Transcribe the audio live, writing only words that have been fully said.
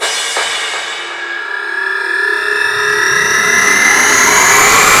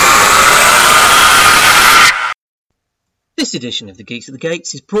This edition of the Geeks at the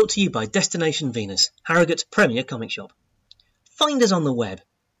Gates is brought to you by Destination Venus, Harrogate's premier comic shop. Find us on the web,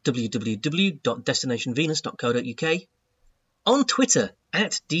 www.destinationvenus.co.uk, on Twitter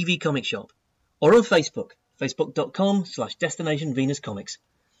 @DVComicShop, or on Facebook, facebook.com/DestinationVenusComics.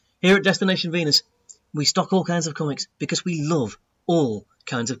 Here at Destination Venus, we stock all kinds of comics because we love all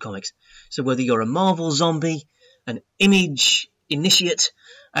kinds of comics. So whether you're a Marvel zombie, an Image initiate,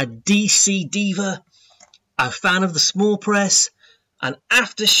 a DC diva, a fan of the small press, an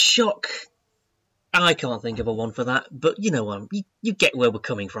Aftershock, I can't think of a one for that, but you know what, you get where we're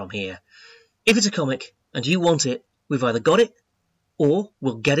coming from here. If it's a comic and you want it, we've either got it or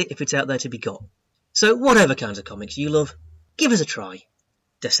we'll get it if it's out there to be got. So whatever kinds of comics you love, give us a try.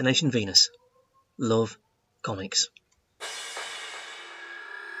 Destination Venus. Love comics.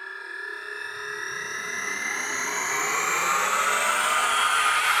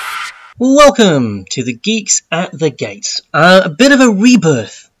 Welcome to the Geeks at the Gates. A bit of a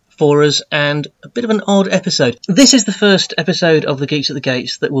rebirth for us and a bit of an odd episode. This is the first episode of the Geeks at the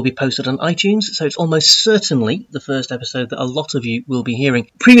Gates that will be posted on iTunes, so it's almost certainly the first episode that a lot of you will be hearing.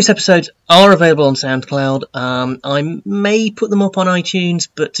 Previous episodes are available on SoundCloud. I may put them up on iTunes,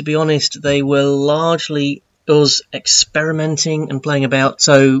 but to be honest, they were largely us experimenting and playing about,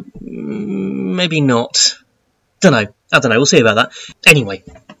 so maybe not. I don't know, we'll see about that. Anyway,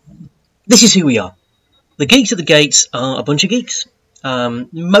 this is who we are. The Geeks at the Gates are a bunch of geeks.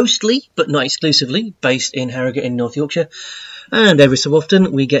 Mostly, but not exclusively, based in Harrogate in North Yorkshire. And every so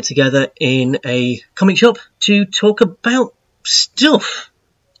often we get together in a comic shop to talk about stuff.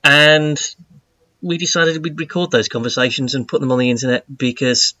 And we decided we'd record those conversations and put them on the internet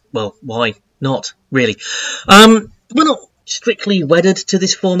because, well, why not, really? We're not strictly wedded to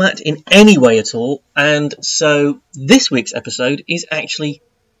this format in any way at all. And so this week's episode is actually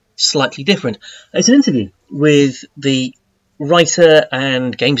slightly different. It's an interview with the writer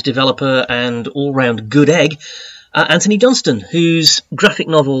and games developer and all-round good egg, Anthony Johnston, whose graphic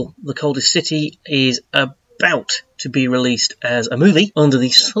novel The Coldest City is about to be released as a movie under the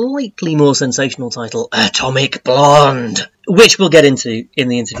slightly more sensational title Atomic Blonde, which we'll get into in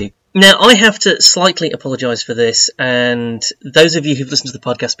the interview. Now, I have to slightly apologise for this, and those of you who've listened to the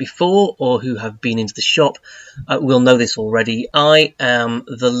podcast before or who have been into the shop will know this already. I am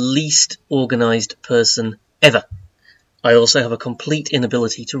the least organised person ever. I also have a complete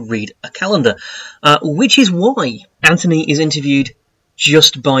inability to read a calendar, which is why Anthony is interviewed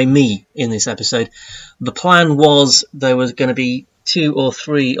just by me in this episode. The plan was there was going to be 2 or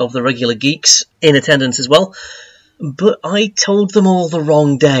 3 of the regular geeks in attendance as well, but I told them all the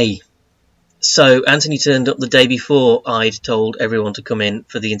wrong day. So Anthony turned up the day before I'd told everyone to come in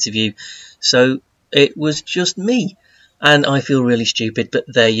for the interview, so it was just me. And I feel really stupid, but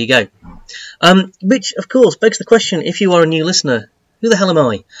there you go. Which, of course, begs the question, if you are a new listener, who the hell am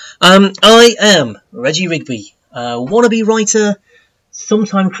I? I am Reggie Rigby, wannabe writer,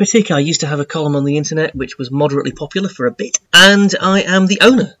 sometime critic. I used to have a column on the internet, which was moderately popular for a bit. And I am the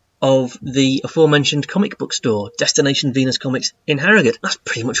owner of the aforementioned comic book store, Destination Venus Comics in Harrogate. That's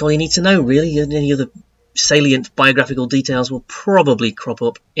pretty much all you need to know, really. Any other salient biographical details will probably crop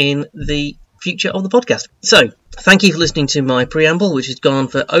up in the future of the podcast. So, thank you for listening to my preamble, which has gone on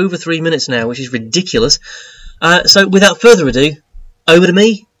for over 3 minutes now, which is ridiculous. So, without further ado, over to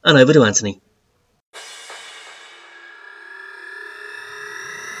me and over to Anthony.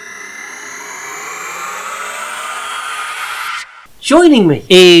 Joining me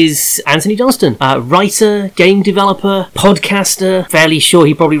is Anthony Johnston, writer, game developer, podcaster. Fairly sure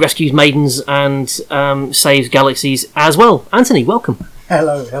he probably rescues maidens and saves galaxies as well. Anthony, welcome.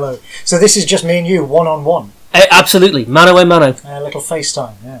 Hello. So this is just me and you, one-on-one? Absolutely, mano a mano. A little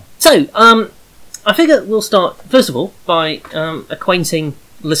FaceTime, yeah. So, I figure we'll start, first of all, by acquainting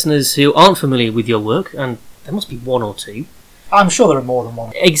listeners who aren't familiar with your work, and there must be 1 or 2. I'm sure there are more than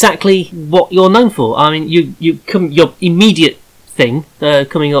 1. Exactly what you're known for. I mean, your immediate thing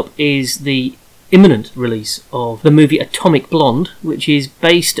coming up is the imminent release of the movie Atomic Blonde, which is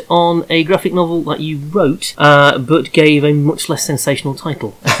based on a graphic novel that you wrote, but gave a much less sensational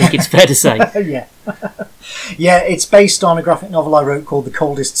title, I think it's fair to say. Yeah. Yeah, it's based on a graphic novel I wrote called The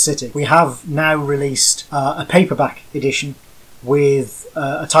Coldest City. We have now released a paperback edition with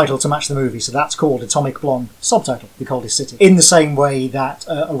a title to match the movie, so that's called Atomic Blonde, subtitle The Coldest City, in the same way that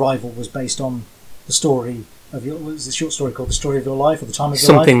Arrival was based on the story of your, what was the short story called? The Story of Your Life, or The Time of Your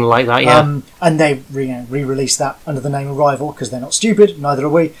Life? Something like that, yeah. And they re-released that under the name Arrival, because they're not stupid, neither are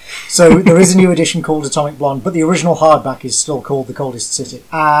we. So there is a new edition called Atomic Blonde, but the original hardback is still called The Coldest City.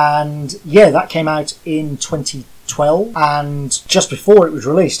 And yeah, that came out in 2012. 2012, and just before it was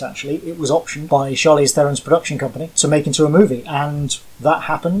released, actually, it was optioned by Charlize Theron's production company to make into a movie, and that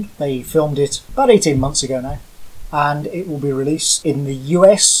happened. They filmed it about 18 months ago now, and it will be released in the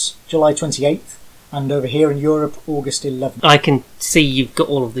US July 28th, and over here in Europe, August 11th. I can see you've got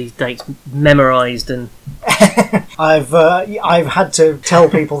all of these dates memorised, and I've had to tell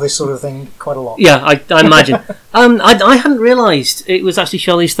people this sort of thing quite a lot. yeah, I imagine. I hadn't realised it was actually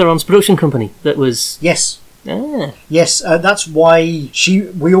Charlize Theron's production company that was. Yes. Ah. Yes, that's why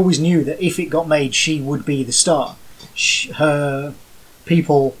we always knew that if it got made, she would be the star. Her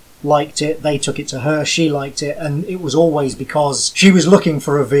people liked it, they took it to her, she liked it, and it was always because she was looking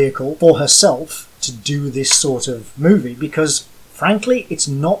for a vehicle for herself to do this sort of movie, because frankly it's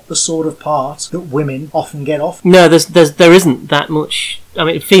not the sort of part that women often get off. No, there isn't that much. I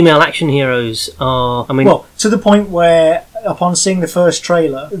mean, female action heroes are. I mean, well, to the point where upon seeing the first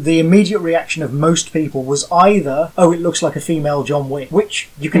trailer, the immediate reaction of most people was either, oh, it looks like a female John Wick, which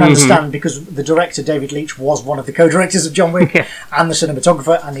you can understand because the director, David Leitch, was one of the co-directors of John Wick, and the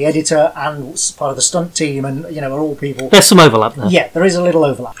cinematographer, and the editor, and was part of the stunt team, and, are all people. There's some overlap there. Yeah, there is a little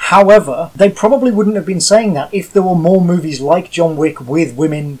overlap. However, they probably wouldn't have been saying that if there were more movies like John Wick with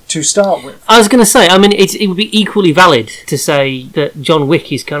women to start with. I was going to say, I mean, it would be equally valid to say that John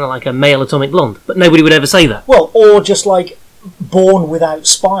Wick is kind of like a male Atomic Blonde, but nobody would ever say that. Well, or just like Born Without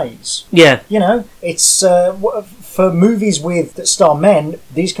Spies. Yeah. It's for movies that star men,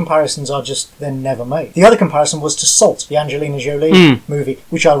 these comparisons are just then never made. The other comparison was to Salt, the Angelina Jolie movie,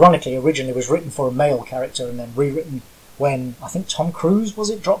 which ironically originally was written for a male character and then rewritten when, I think Tom Cruise,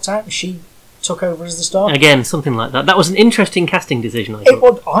 dropped out and she took over as the star. Again, something like that. That was an interesting casting decision, I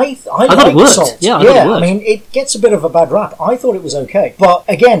thought. I thought it worked. Salt. Yeah, I thought it worked. I mean, it gets a bit of a bad rap. I thought it was okay. But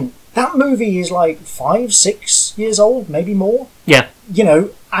again, that movie is like 5-6 years old, maybe more. Yeah.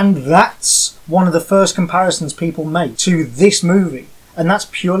 And that's one of the first comparisons people make to this movie. And that's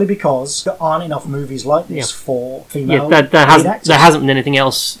purely because there aren't enough movies like this for female actors. There hasn't been anything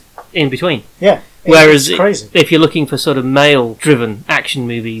else in between. Yeah. Whereas it's crazy. If you're looking for sort of male-driven action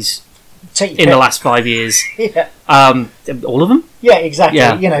movies in the last 5 years, all of them? Yeah, exactly.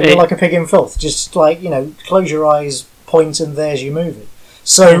 Yeah. You're like a pig in filth. Just like, close your eyes, point, and there's your movie.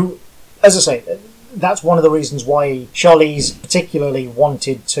 So, as I say, that's one of the reasons why Charlize particularly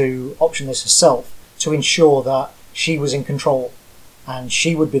wanted to option this herself, to ensure that she was in control and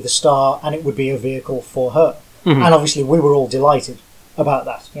she would be the star and it would be a vehicle for her. And obviously we were all delighted about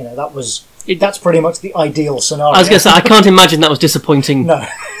that. That's pretty much the ideal scenario. I was going to say, I can't imagine that was disappointing. No,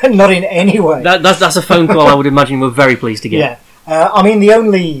 not in any way. That's a phone call I would imagine we're very pleased to get. Yeah. I mean, the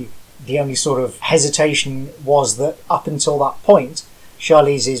only sort of hesitation was that up until that point,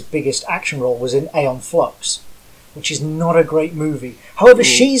 Charlize's biggest action role was in Aeon Flux, which is not a great movie. However,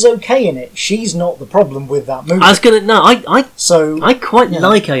 she's okay in it. She's not the problem with that movie. I quite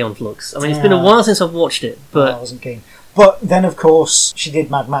like Aeon Flux. I mean, it's been a while since I've watched it, but I wasn't keen. But then, of course, she did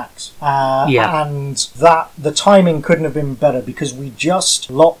Mad Max. And the timing couldn't have been better because we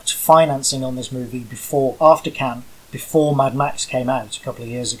just locked financing on this movie after Cannes, before Mad Max came out a couple of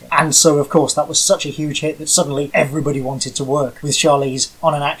years ago. And so, of course, that was such a huge hit that suddenly everybody wanted to work with Charlize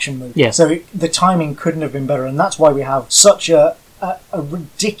on an action movie. Yeah. So the timing couldn't have been better, and that's why we have such a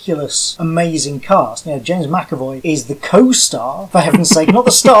ridiculous, amazing cast. James McAvoy is the co-star, for heaven's sake, not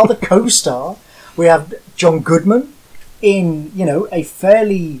the star, the co-star. We have John Goodman in, a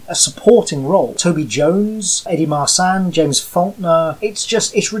supporting role. Toby Jones, Eddie Marsan, James Faulkner.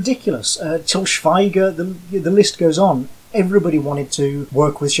 It's ridiculous. Til Schweiger, the list goes on. Everybody wanted to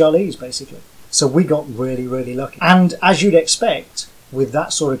work with Charlize, basically. So we got really, really lucky. And as you'd expect, with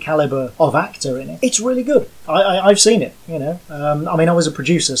that sort of calibre of actor in it, it's really good. I've seen it, I mean, I was a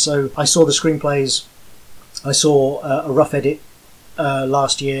producer, so I saw the screenplays. I saw a rough edit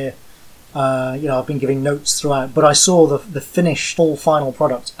last year. I've been giving notes throughout, but I saw the finished full final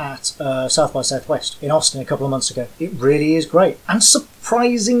product at South by Southwest in Austin a couple of months ago. It really is great and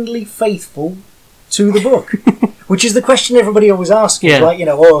surprisingly faithful to the book, which is the question everybody always asks. Yeah. Like,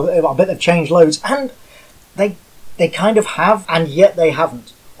 I bet they've changed loads, and they kind of have, and yet they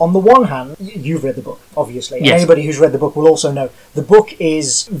haven't. On the one hand, you've read the book, obviously. Yes. Anybody who's read the book will also know the book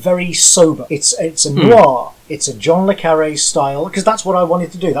is very sober. It's a noir. It's a John le Carré style, because that's what I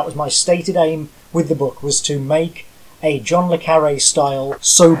wanted to do. That was my stated aim with the book, was to make a John le Carré style,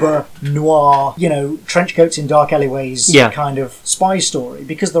 sober, noir, trench coats in dark alleyways kind of spy story,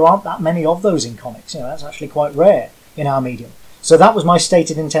 because there aren't that many of those in comics. That's actually quite rare in our medium. So that was my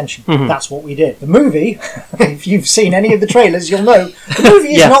stated intention. Mm-hmm. That's what we did. The movie, if you've seen any of the trailers, you'll know the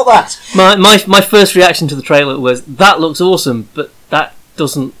movie is not that. My first reaction to the trailer was, that looks awesome, but that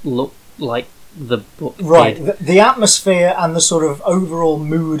doesn't look like the book Right. did. The atmosphere and the sort of overall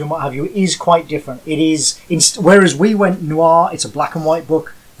mood and what have you is quite different. It is, whereas we went noir, it's a black and white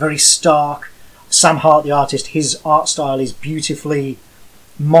book, very stark. Sam Hart, the artist, his art style is beautifully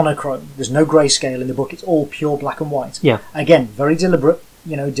monochrome. There's no grayscale in the book. It's all pure black and white. Yeah. Again, very deliberate.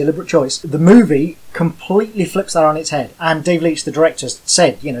 Deliberate choice. The movie completely flips that on its head. And Dave Leitch, the director,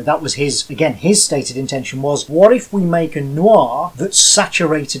 said, that was his stated intention was, what if we make a noir that's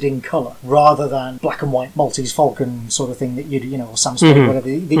saturated in colour rather than black and white Maltese Falcon sort of thing that you'd, or Sam Spade, whatever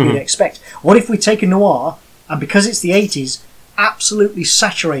that you'd expect. What if we take a noir and because it's the 80s, absolutely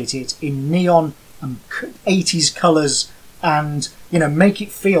saturate it in neon and 80s colours and, make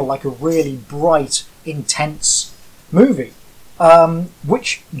it feel like a really bright, intense movie.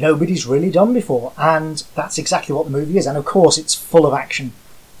 Which nobody's really done before, and that's exactly what the movie is. And of course, it's full of action,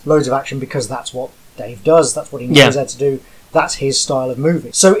 loads of action, because that's what Dave does. That's what he knows how to do. That's his style of movie.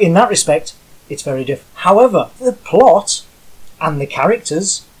 So in that respect, it's very different. However, the plot and the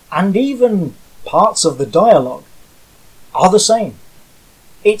characters and even parts of the dialogue are the same.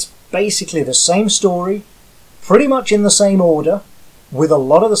 It's basically the same story, pretty much in the same order, with a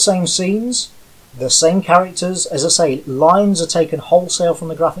lot of the same scenes. The same characters, as I say, lines are taken wholesale from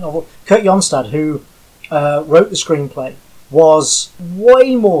the graphic novel. Kurt Jonstad, who wrote the screenplay, was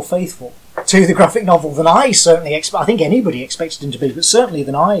way more faithful to the graphic novel than I certainly I think anybody expected him to be, but certainly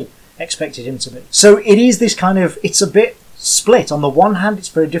than I expected him to be. So it is this kind of, it's a bit split. On the one hand, it's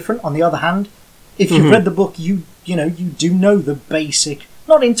very different. On the other hand, if you've read the book, you do know the basic,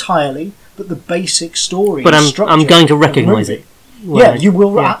 not entirely, but the basic story. But I'm going to recognise it. Yeah, you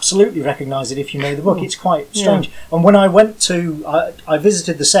will absolutely recognise it if you know the book. It's quite strange. Yeah. And when I went to... I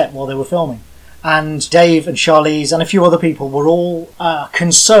visited the set while they were filming, and Dave and Charlize and a few other people were all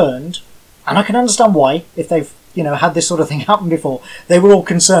concerned, and I can understand why, if they've had this sort of thing happen before. They were all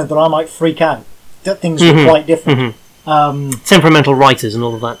concerned that I might freak out, that things were quite different. Temperamental writers and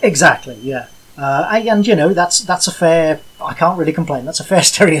all of that. Exactly, yeah. And that's a fair... I can't really complain. That's a fair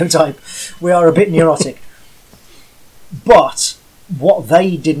stereotype. We are a bit neurotic. But... what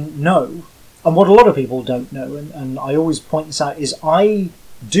they didn't know, and what a lot of people don't know, and I always point this out, is I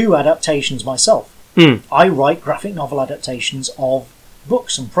do adaptations myself. I write graphic novel adaptations of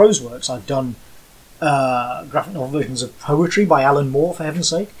books and prose works. I've done graphic novel versions of poetry by Alan Moore, for heaven's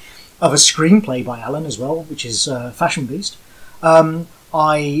sake, of a screenplay by Alan as well, which is Fashion Beast.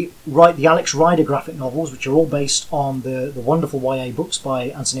 I write the Alex Rider graphic novels, which are all based on the wonderful YA books by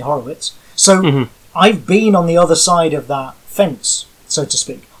Anthony Horowitz. So I've been on the other side of that fence, so to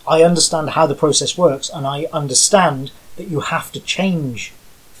speak. I understand how the process works, and I understand that you have to change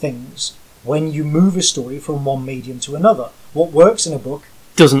things when you move a story from one medium to another. What works in a book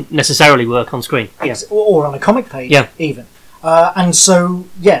doesn't necessarily work on screen, or on a comic page, even. And so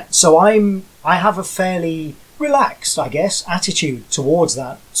I have a fairly relaxed, I guess, attitude towards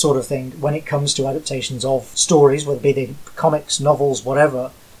that sort of thing when it comes to adaptations of stories, whether it be the comics, novels,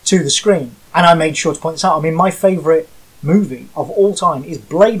 whatever, to the screen. And I made sure to point this out. I mean, my favourite movie of all time is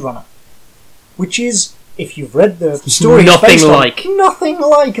Blade Runner, which is, if you've read the story, nothing like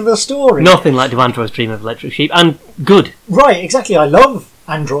the story, nothing like Devantros' Dream of Electric Sheep, and good. Right, exactly. I love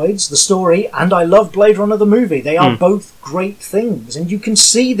Androids, the story, and I love Blade Runner, the movie. They are both great things, and you can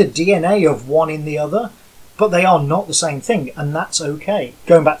see the DNA of one in the other, but they are not the same thing, and that's okay.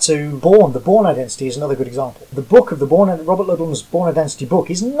 Going back to Bourne, the Bourne Identity is another good example. The book of the Robert Ludlum's Bourne Identity book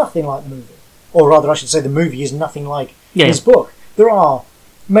is nothing like the movie, or rather, I should say, the movie is nothing like his book. There are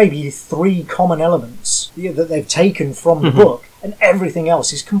maybe 3 common elements that they've taken from the book, and everything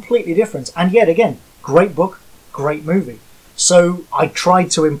else is completely different. And yet again, great book, great movie. So I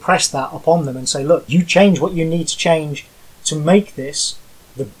tried to impress that upon them and say, look, you change what you need to change to make this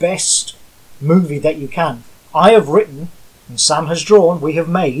the best movie that you can. I have written, and Sam has drawn, we have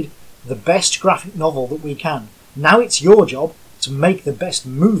made the best graphic novel that we can. Now it's your job to make the best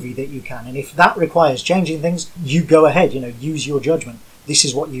movie that you can, and if that requires changing things, you go ahead, use your judgment. This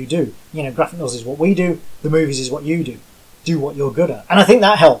is what you do. Graphic novels is what we do, the movies is what you do. Do what you're good at. And I think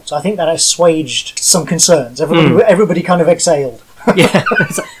that helped. I think that assuaged some concerns. Everybody kind of exhaled. Yeah.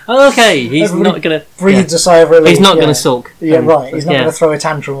 Okay, he's not going to... breathed a sigh of relief. He's not going to sulk. Yeah, right. He's not going to throw a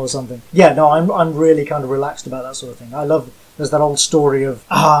tantrum or something. Yeah, no, I'm really kind of relaxed about that sort of thing. I love... There's that old story of...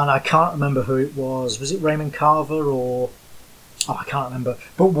 and I can't remember who it was. Was it Raymond Carver or... I can't remember.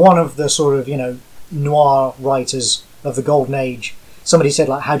 But one of the sort of, noir writers of the Golden Age, somebody said,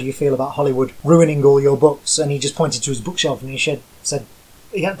 how do you feel about Hollywood ruining all your books? And he just pointed to his bookshelf and he said,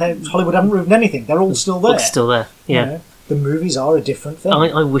 Hollywood haven't ruined anything. They're all still there. Books still there, yeah. The movies are a different thing.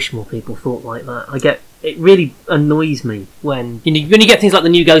 I wish more people thought like that. It really annoys me when you get things like the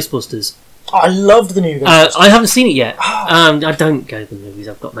new Ghostbusters. I loved the new Ghostbusters. I haven't seen it yet. I don't go to the movies.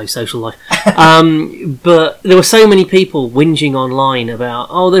 I've got no social life. But there were so many people whinging online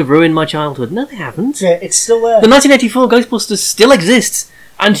about, they've ruined my childhood. No, they haven't. Yeah, it's still there. The 1984 Ghostbusters still exists,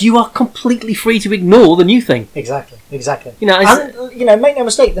 and you are completely free to ignore the new thing. Exactly. You know, and, make no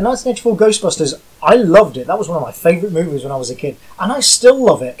mistake, the 1984 Ghostbusters, I loved it. That was one of my favourite movies when I was a kid, and I still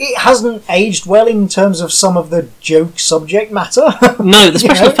love it. It hasn't aged well in terms of some of the joke subject matter. No, the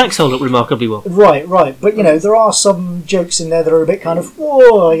special effects hold up remarkably well. Right, but there are some jokes in there that are a bit kind of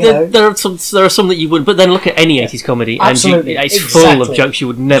whoa. There are some that you would, but then look at any 80s comedy, absolutely, and it's full of jokes you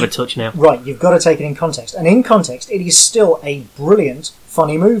would never touch now. Right, you've got to take it in context, and in context, it is still a brilliant,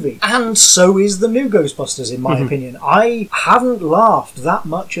 funny movie, and so is the new Ghostbusters, in my opinion. I haven't laughed that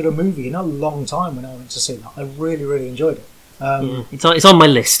much at a movie in a long time when I went to see that. I really, really enjoyed it. It's on my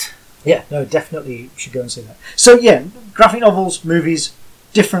list. Yeah, no, definitely should go and see that. So yeah, graphic novels, movies,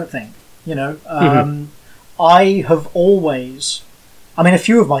 different thing. I have always, a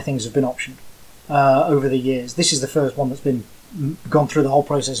few of my things have been optioned over the years. This is the first one that's been gone through the whole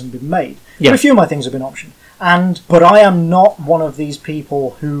process and been made. Yeah. But a few of my things have been optioned. But I am not one of these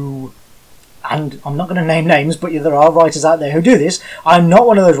people who, and I'm not going to name names, but there are writers out there who do this. I'm not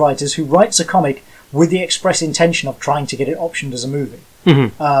one of those writers who writes a comic with the express intention of trying to get it optioned as a movie.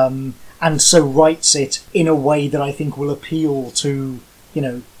 And so writes it in a way that I think will appeal to,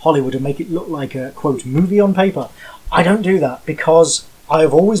 Hollywood and make it look like a, quote, movie on paper. I don't do that because I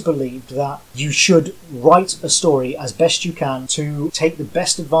have always believed that you should write a story as best you can to take the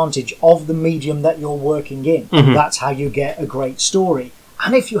best advantage of the medium that you're working in. And that's how you get a great story.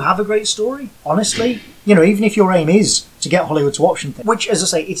 And if you have a great story, honestly, even if your aim is to get Hollywood to option things, which, as I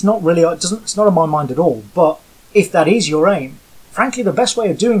say, it's not on my mind at all, but if that is your aim, frankly, the best way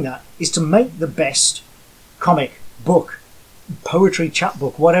of doing that is to make the best comic, book, poetry,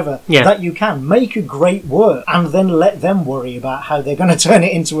 chapbook, whatever, that you can. Make a great work, and then let them worry about how they're going to turn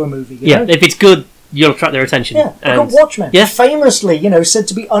it into a movie. You know? If it's good, you'll attract their attention. Yeah, look at Watchmen. Famously, said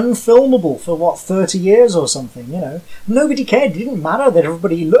to be unfilmable for 30 years or something. Nobody cared. It didn't matter that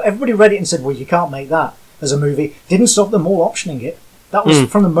everybody read it and said, "Well, you can't make that as a movie." Didn't stop them all optioning it. That was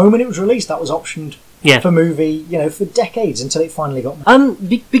from the moment it was released. That was optioned for movie. For decades until it finally got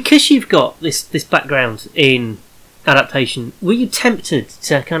made. Because you've got this background in adaptation, were you tempted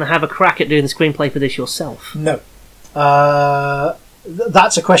to kind of have a crack at doing the screenplay for this yourself? No.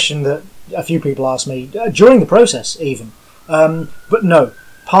 That's a question that a few people asked me during the process, even. But no,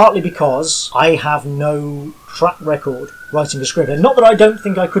 partly because I have no track record writing a script. And not that I don't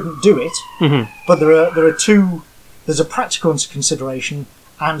think I couldn't do it, but there are two. There's a practical consideration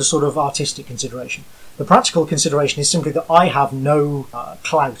and a sort of artistic consideration. The practical consideration is simply that I have no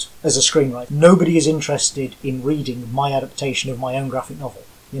clout as a screenwriter. Nobody is interested in reading my adaptation of my own graphic novel,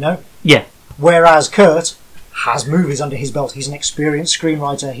 Yeah. Whereas Kurt has movies under his belt. He's an experienced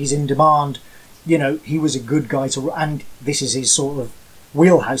screenwriter. He's in demand. He was a good guy and this is his sort of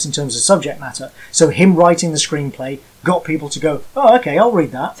wheelhouse in terms of subject matter. So him writing the screenplay got people to go, "Oh, okay, I'll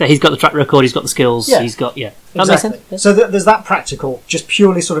read that." So he's got the track record, he's got the skills, he's got, That exactly. makes sense? So there's that practical, just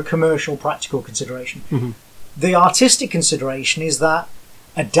purely sort of commercial practical consideration. The artistic consideration is that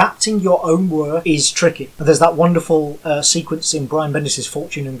adapting your own work is tricky. And there's that wonderful sequence in Brian Bendis'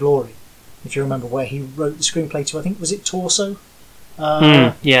 Fortune and Glory, if you remember, where he wrote the screenplay to, I think, was it Torso? Was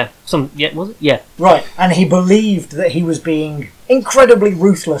it? Yeah. Right, and he believed that he was being incredibly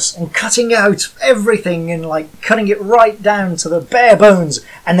ruthless and cutting out everything and cutting it right down to the bare bones,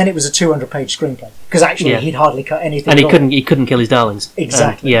 and then it was a 200-page screenplay because actually he'd hardly cut anything. And he couldn't kill his darlings.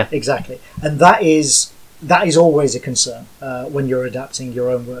 Exactly. Exactly. And that is always a concern when you're adapting your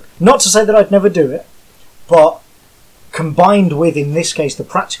own work. Not to say that I'd never do it, but combined with, in this case, the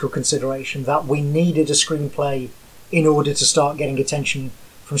practical consideration that we needed a screenplay in order to start getting attention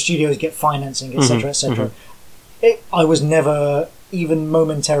from studios, get financing, etc., etc. I was never even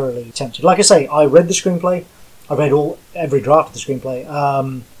momentarily tempted. Like I say, I read the screenplay, I read every draft of the screenplay,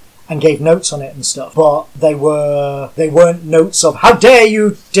 and gave notes on it and stuff. But they weren't notes of "how dare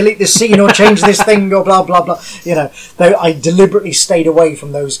you delete this scene or change this thing" or blah blah blah. I deliberately stayed away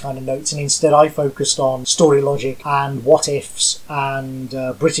from those kind of notes, and instead I focused on story logic and what ifs and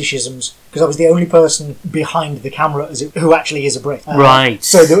Britishisms, because I was the only person behind the camera who actually is a Brit. Right.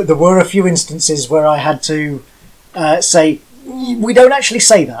 So there were a few instances where I had to say, we don't actually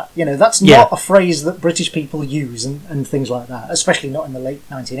say that. That's not a phrase that British people use and things like that, especially not in the late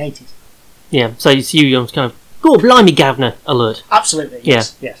 1980s. Yeah, so it's you kind of, "Oh, blimey, Gavner" alert. Absolutely,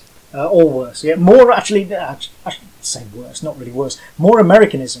 yes. Or worse. Yeah, more actually, I should say worse, not really worse. More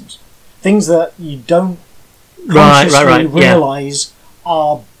Americanisms. Things that you don't consciously realise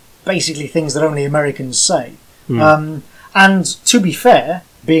are basically things that only Americans say. And to be fair,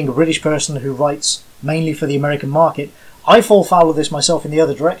 being a British person who writes mainly for the American market, I fall foul of this myself in the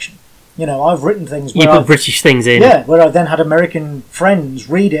other direction. You know, I've written things where you put British things in. Yeah, where I then had American friends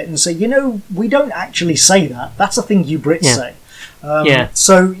read it and say, you know, we don't actually say that. That's a thing you Brits say.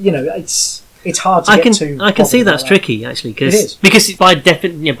 So, you know, it's hard to get to. I can see that's tricky, actually, because by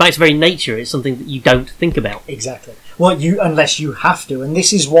by its very nature, it's something that you don't think about. Exactly. Well, unless you have to, and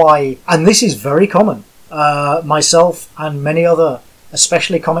this is why, and this is very common. Myself and many other,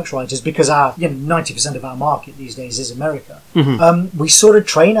 especially comics writers, because 90% of our market these days is America. We sort of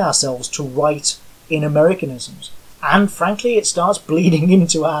train ourselves to write in Americanisms, and frankly, it starts bleeding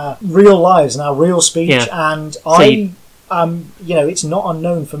into our real lives and our real speech. Yeah. And it's not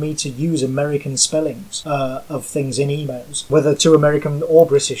unknown for me to use American spellings of things in emails, whether to American or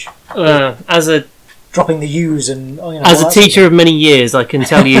British. Dropping the U's and... as a teacher of many years, I can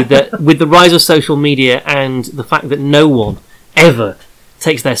tell you that with the rise of social media and the fact that no one ever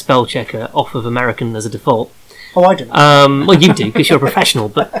takes their spell checker off of American as a default... Oh, I do. Well, you do, because you're a professional,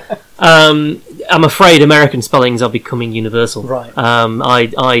 but I'm afraid American spellings are becoming universal. Right.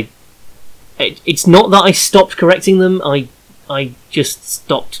 It's not that I stopped correcting them, I just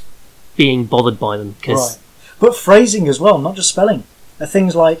stopped being bothered by them. Right. But phrasing as well, not just spelling.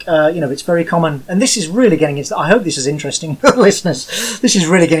 Things like, it's very common, and this is really getting into... I hope this is interesting for listeners. This is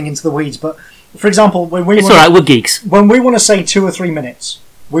really getting into the weeds, but, for example, when we... It's alright, we're geeks. When we want to say 2 or 3 minutes,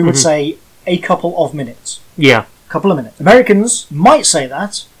 we would say a couple of minutes. Yeah. A couple of minutes. Americans might say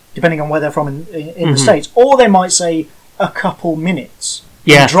that, depending on where they're from in the States, or they might say a couple minutes.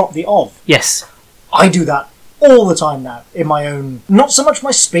 Yeah. And drop the of. Yes. I do that all the time now in my own... Not so much my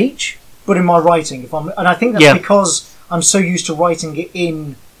speech, but in my writing. And I think that's because... I'm so used to writing it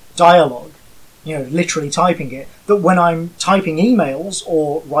in dialogue, literally typing it, that when I'm typing emails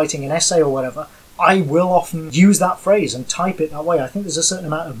or writing an essay or whatever, I will often use that phrase and type it that way. I think there's a certain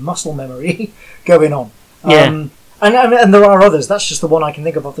amount of muscle memory going on. Yeah. And there are others. That's just the one I can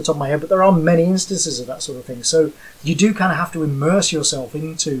think of off the top of my head, but there are many instances of that sort of thing. So you do kind of have to immerse yourself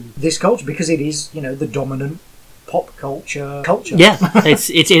into this culture because it is, the dominant pop culture. Yeah,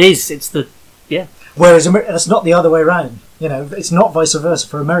 it is. It's the... Yeah. Whereas that's not the other way around. It's not vice versa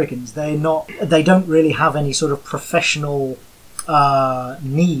for Americans. They don't really have any sort of professional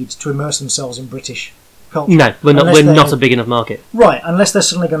need to immerse themselves in British culture. No, we're not a big enough market. Right, unless they're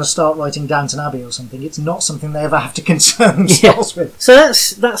suddenly going to start writing Downton Abbey or something. It's not something they ever have to concern themselves with. So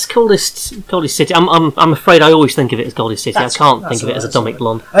that's Coldest City. I'm afraid I always think of it as Coldest City. I can't think of it as Atomic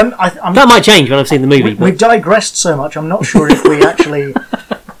Blonde. That might change when I've seen the movie. We've digressed so much. I'm not sure if we actually...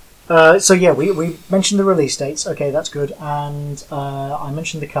 we mentioned the release dates. Okay, that's good. And I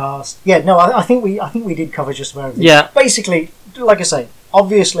mentioned the cast. Yeah, no, I think we did cover just about everything. Yeah. Basically, like I say,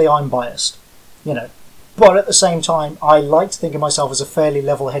 obviously I'm biased, but at the same time, I like to think of myself as a fairly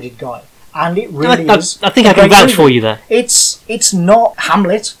level-headed guy, and it really is. I think I can vouch for you there. It's not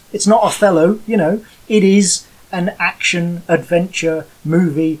Hamlet. It's not Othello. It is an action adventure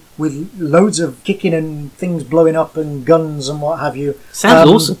movie with loads of kicking and things blowing up and guns and what have you. Sounds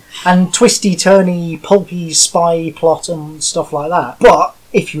awesome. And twisty, turny, pulpy spy plot and stuff like that. But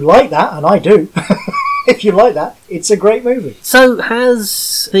if you like that, and I do, if you like that, it's a great movie. So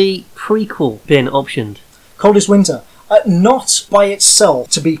has the prequel been optioned? Coldest Winter. Not by itself.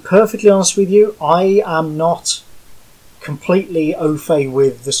 To be perfectly honest with you, I am not completely au fait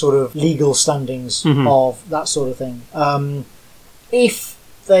with the sort of legal standings of that sort of thing. If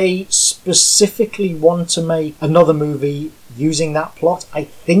they specifically want to make another movie using that plot, I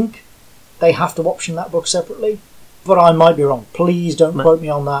think they have to option that book separately, but I might be wrong. Please don't quote me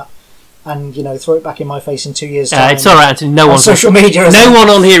on that and throw it back in my face in 2 years' time. It's alright, Anthony. No one on social media. No one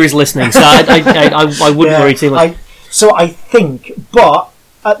on here is listening, so I wouldn't worry too much. So I think, but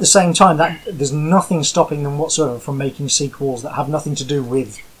at the same time, that there's nothing stopping them whatsoever from making sequels that have nothing to do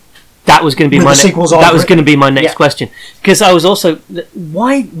with. That was going to be my next question, because I was also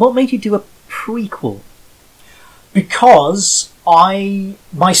what made you do a prequel? Because my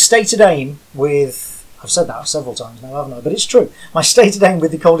stated aim with, I've said that several times now, haven't I? But it's true. My stated aim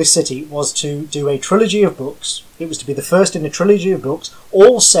with The Coldest City was to do a trilogy of books. It was to be the first in a trilogy of books,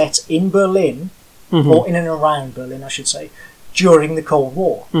 all set in Berlin, or in and around Berlin, I should say, during the Cold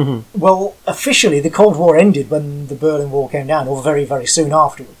War. Well, officially, the Cold War ended when the Berlin Wall came down, or very, very soon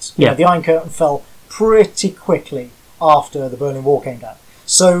afterwards. The Iron Curtain fell pretty quickly after the Berlin Wall came down.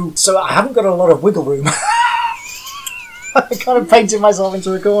 So I haven't got a lot of wiggle room. I kind of painted myself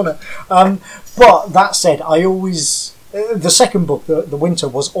into a corner. But that said, I always... the second book, The Winter,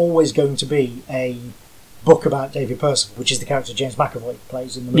 was always going to be a book about David Percival, which is the character James McAvoy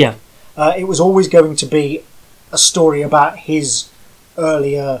plays in the movie. Yeah. It was always going to be a story about his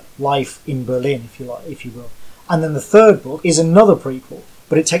earlier life in Berlin, if you will. And then the third book is another prequel,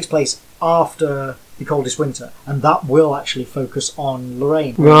 but it takes place after The Coldest Winter, and that will actually focus on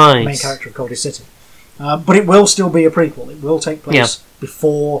Lorraine, Right. the main character of Coldest City. But it will still be a prequel. It will take place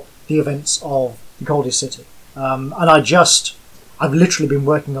before the events of The Coldest City. And I've literally been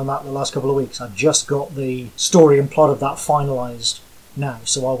working on that the last couple of weeks. I've just got the story and plot of that finalised now,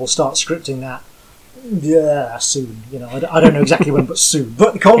 so I will start scripting that soon. I don't know exactly when, but soon.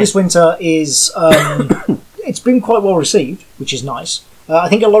 But The Coldest Winter is it's been quite well received, which is nice. I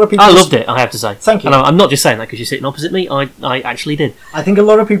think a lot of people... I loved it, I have to say. Thank you. And I'm not just saying that because you're sitting opposite me. I actually did. I think a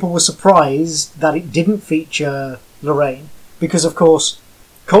lot of people were surprised that it didn't feature Lorraine, because, of course,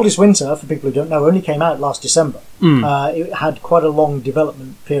 Coldest Winter, for people who don't know, only came out last December. It had quite a long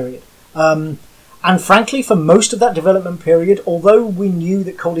development period. And frankly, for most of that development period, although we knew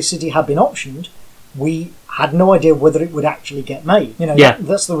that Coldest City had been optioned, we had no idea whether it would actually get made.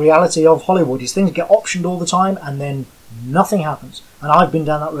 That's the reality of Hollywood, is things get optioned all the time and then nothing happens. And I've been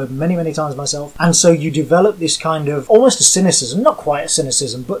down that road many, many times myself. And so you develop this kind of, almost a cynicism, not quite a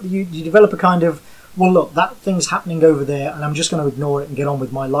cynicism, but you develop a kind of, well, look, that thing's happening over there and I'm just going to ignore it and get on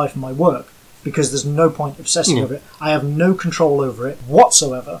with my life and my work because there's no point obsessing over it. I have no control over it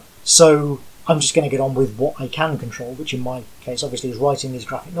whatsoever. So I'm just going to get on with what I can control, which in my case, obviously, is writing these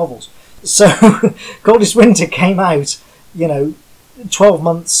graphic novels. So Coldest Winter came out, 12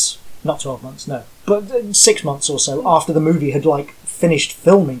 months, not 12 months, no, but 6 months or so after the movie had, finished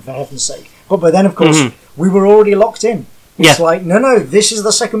filming, for heaven's sake. But by then, of course, we were already locked in. It's like, no, this is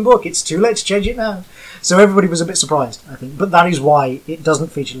the second book. It's too late to change it now. So everybody was a bit surprised, I think. But that is why it doesn't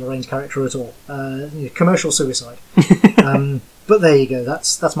feature Lorraine's character at all. Commercial suicide. But there you go.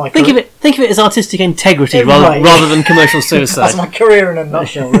 That's my think of it as artistic integrity rather than commercial suicide. That's my career in a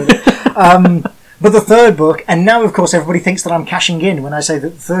nutshell, really. But the third book, and now of course everybody thinks that I'm cashing in when I say that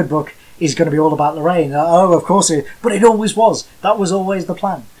the third book is going to be all about Lorraine. Oh, of course it is. But it always was. That was always the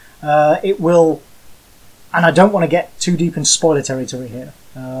plan. It will, and I don't want to get too deep into spoiler territory here,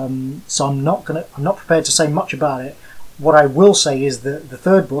 so I'm not prepared to say much about it. What I will say is that the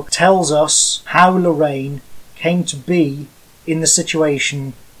third book tells us how Lorraine came to be in the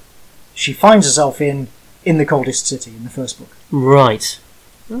situation she finds herself in The Coldest City, in the first book. Right.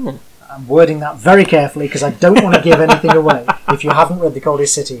 I'm wording that very carefully because I don't want to give anything away if you haven't read The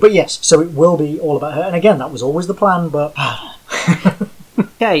Coldest City. But yes, so it will be all about her. And again, that was always the plan, but...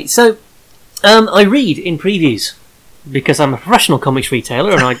 Okay, so I read in previews because I'm a professional comics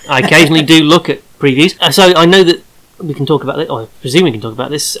retailer and I occasionally do look at previews. So I know that we can talk about it, or I presume we can talk about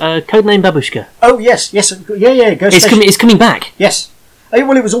this. Codename Babushka. Oh, yes. Yeah. It's coming back. Yes.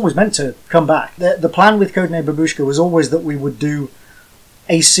 Well, it was always meant to come back. The plan with Codename Babushka was always that we would do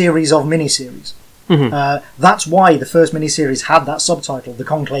a series of miniseries. That's why the first miniseries had that subtitle, The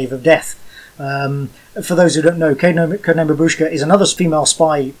Conclave of Death. For those who don't know, Codename Babushka is another female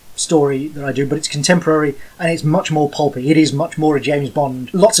spy story that I do, but it's contemporary and it's much more pulpy. It is much more a James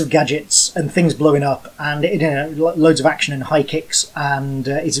Bond. Lots of gadgets and things blowing up, and loads of action and high kicks, and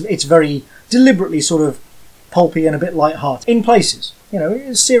it's very deliberately sort of pulpy and a bit light-hearted in places.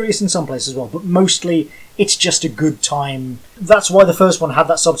 It's serious in some places as well, but mostly it's just a good time. That's why the first one had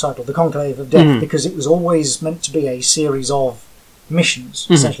that subtitle, The Conclave of Death, because it was always meant to be a series of missions.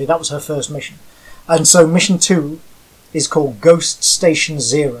 Essentially, that was her first mission. And so mission 2 is called Ghost Station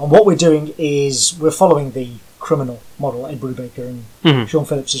Zero. And what we're doing is we're following the Criminal model, Ed Brubaker and Sean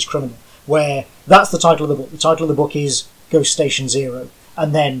Phillips' Criminal, where that's the title of the book. The title of the book is Ghost Station Zero.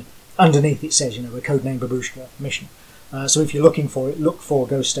 And then underneath it says, a Codename Babushka mission. So if you're looking for it, look for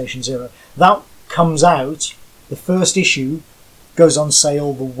Ghost Station Zero. That comes out, the first issue goes on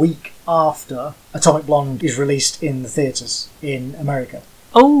sale the week after Atomic Blonde is released in the theatres in America.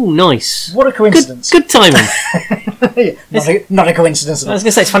 Oh, nice. What a coincidence. Good timing. Not a coincidence at all. I was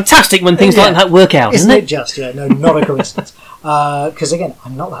going to say, it's fantastic when things like that work out, isn't it? Just, no, not a coincidence. Because again,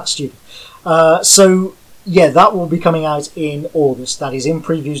 I'm not that stupid. So, that will be coming out in August. That is in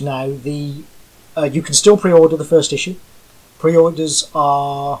previews now. You can still pre-order the first issue. Pre-orders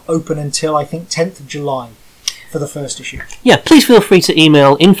are open until, I think, 10th of July for the first issue. Yeah, please feel free to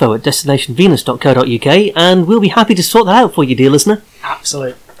email info@destinationvenus.co.uk and we'll be happy to sort that out for you, dear listener.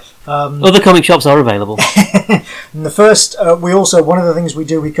 Absolutely. Other comic shops are available. And the first, one of the things we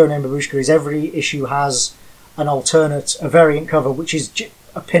do with Codename Babushka is every issue has a variant cover, which is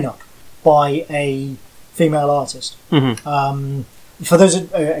a pin-up by a female artist. For those who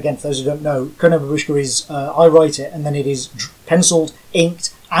don't know, Codename Babushka is I write it, and then it is penciled,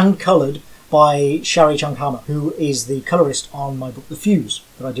 inked, and coloured by Shari Chung-Hammer, who is the colourist on my book The Fuse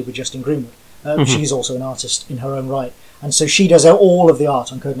that I did with Justin Greenwood. She's also an artist in her own right. And so she does all of the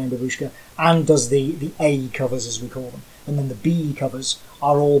art on Codename Babushka and does the A covers, as we call them. And then the B covers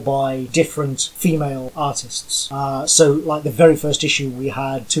are all by different female artists. So, like the very first issue, we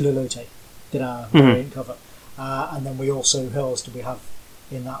had Tula Lote did our variant cover. And then we also, who else did we have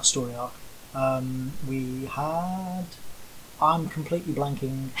in that story arc? We had... I'm completely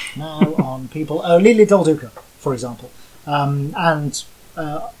blanking now on people. Lili Dolduca, for example.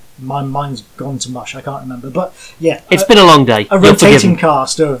 My mind's gone to mush, I can't remember. But yeah. It's been a long day. A rotating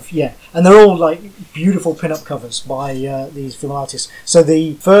cast of, and they're all like beautiful pin-up covers by these female artists. So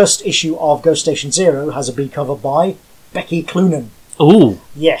the first issue of Ghost Station Zero has a B cover by Becky Cloonan. Ooh.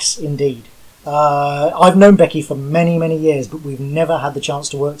 Yes, indeed. I've known Becky for many, many years, but we've never had the chance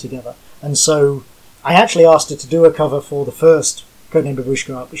to work together. And so I actually asked her to do a cover for the first Codename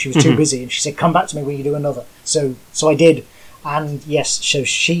Babushka art, but she was too busy, and she said, come back to me when you do another. So I did. And yes, so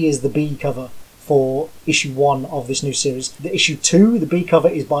she is the B cover for issue 1 of this new series. The issue 2, the B cover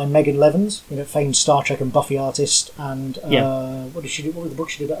is by Megan Levens, famed Star Trek and Buffy artist, and what did she do? What was the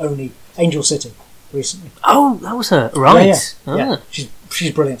book she did? Only Angel City recently. Oh, that was her, right? Yeah.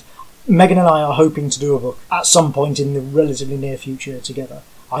 She's brilliant. Megan and I are hoping to do a book at some point in the relatively near future together.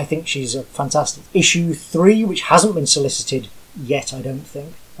 I think she's fantastic. Issue 3, which hasn't been solicited yet, I don't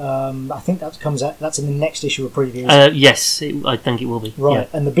think. I think that comes out. That's in the next issue of Previews. Yes, I think it will be. Right,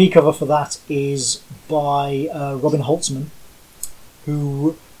 and the B cover for that is by Robin Holtzman,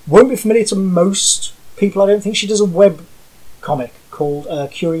 who won't be familiar to most people. I don't think. She does a web comic called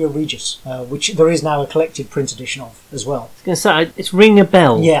Curia Regis, which there is now a collected print edition of as well. I was going to say, it's ringing a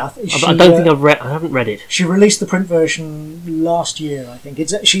bell. Yeah, I don't think I haven't read it. She released the print version last year, I think.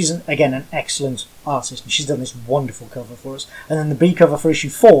 She's again an excellent artist, and she's done this wonderful cover for us. And then the B cover for issue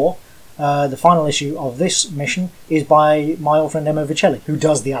 4, the final issue of this mission, is by my old friend Emma Vicelli, who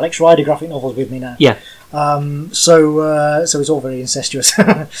does the Alex Rider graphic novels with me now. Yeah. So it's all very incestuous.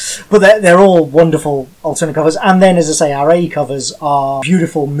 But they're all wonderful alternate covers. And then, as I say, our A covers are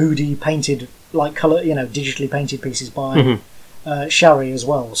beautiful, moody, painted, like colour, digitally painted pieces by Shari as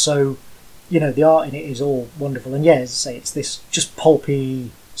well. So, the art in it is all wonderful. And yeah, as I say, it's this just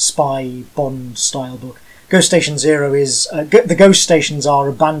pulpy spy Bond style book. Ghost Station Zero is... the ghost stations are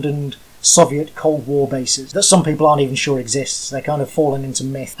abandoned Soviet Cold War bases that some people aren't even sure exists. They're kind of fallen into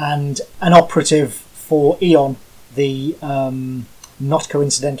myth. And an operative for Eon, the not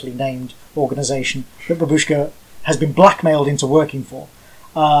coincidentally named organisation that Babushka has been blackmailed into working for.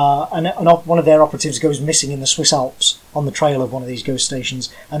 And one of their operatives goes missing in the Swiss Alps on the trail of one of these ghost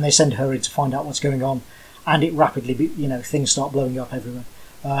stations, and they send her in to find out what's going on. And it rapidly, things start blowing up everywhere.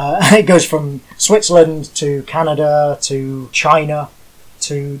 It goes from Switzerland to Canada to China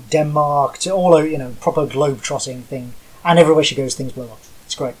to Denmark to all over, proper globe-trotting thing. And everywhere she goes, things blow up.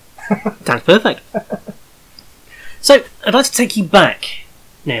 It's great. Sounds perfect. So, I'd like to take you back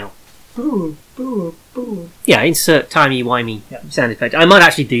now. Boo, boo, boo. Yeah, insert timey-wimey sound effect. I might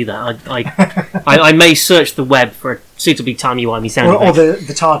actually do that. I may search the web for a suitably timey-wimey sound effect. Or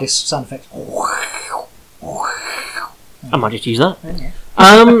the TARDIS sound effect. I might just use that.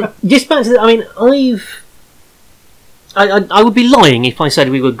 Just back to the, I would be lying if I said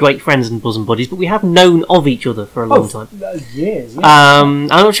we were great friends and bosom buddies, but we have known of each other for a long time. Years. I'm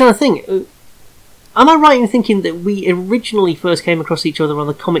trying to think. Am I right in thinking that we originally first came across each other on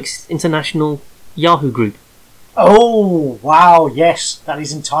the Comics International Yahoo group? Oh, wow, yes, that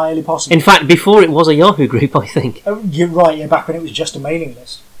is entirely possible. In fact, before it was a Yahoo group, I think. Oh, you're right, back when it was just a mailing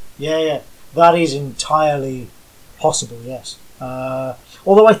list. Yeah, that is entirely possible, yes.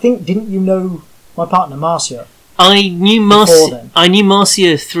 Although I think, didn't you know my partner, Marcia? I knew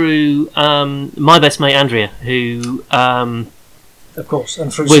Marcia through my best mate, Andrea, who... of course,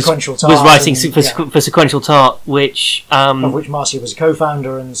 and through Sequential Tart. Was writing for Sequential Tart, which... of which Marcia was a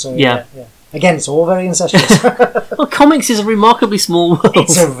co-founder, and so... Yeah. Again, it's all very incestuous. Well, comics is a remarkably small world.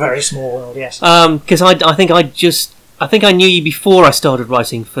 It's a very small world, yes. Because I think I knew you before I started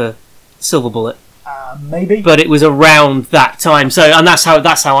writing for Silver Bullet. Maybe. But it was around that time, and that's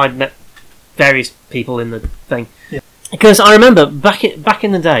how I'd met various people in the thing. Yeah. Because I remember back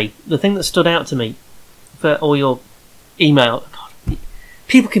in the day, the thing that stood out to me for all your email... God,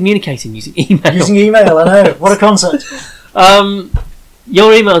 people communicating using email. Using email, I know. What a concept.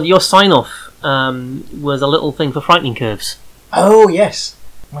 Your email, your sign-off was a little thing for Frightening Curves. Oh, yes.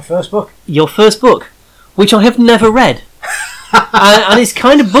 My first book. Your first book, which I have never read. And it's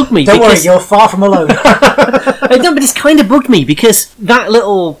kind of bugged me. Don't worry, you're far from alone. No, but it's kind of bugged me because that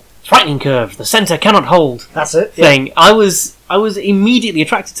little Frightening Curve, the centre cannot hold. That's it. Thing. I was immediately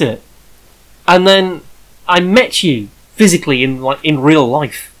attracted to it. and then I met you physically in real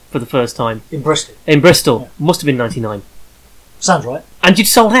life for the first time In Bristol. in Bristol. Must have been '99, Sounds right. and you'd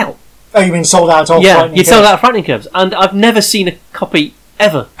sold out. Oh, you mean sold out of Yeah, Frightening you'd sold Curves? out of Frightening Curves, and I've never seen a copy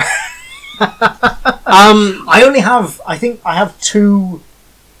ever. I only have, I think I have 2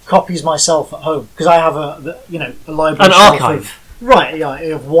 copies myself at home, because I have a library An shelf archive. of, right, yeah,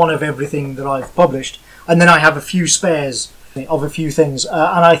 of one of everything that I've published, and then I have a few spares of a few things,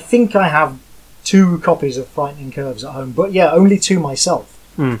 and I think I have 2 copies of Frightening Curves at home, but yeah, only 2 myself.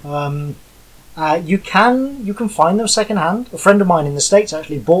 You can find them second hand. A friend of mine in the States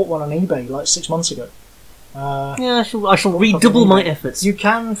actually bought one on eBay like 6 months ago. Yeah, I shall redouble my efforts. You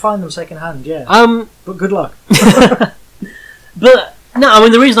can find them second hand, yeah. But good luck. But no, I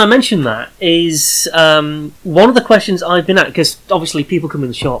mean the reason I mention that is one of the questions I've been at, because obviously people come in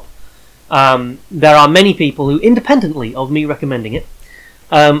the shop. There are many people who, independently of me recommending it,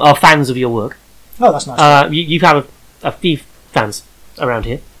 are fans of your work. Oh, that's nice. You have a few fans around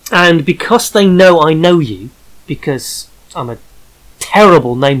here, and because they know I know you, because I'm a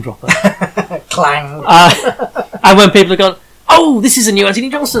terrible name dropper, Clang. and when people have gone, "Oh, this is a new Anthony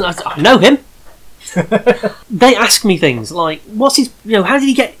Johnson," I know him. They ask me things like, "What's his? How did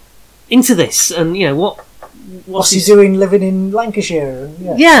he get into this?" And What's he doing living in Lancashire?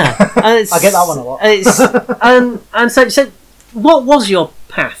 And, Yeah, I get that one a lot. And so, what was your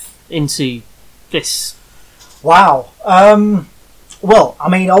path into this? Wow. Well, I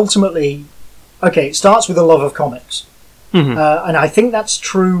mean, ultimately, okay, it starts with a love of comics. Mhm. And I think that's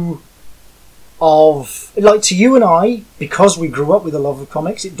true of, like, to you and I, because we grew up with a love of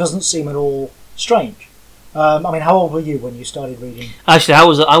comics, it doesn't seem at all strange. I mean, how old were you when you started reading? Actually, I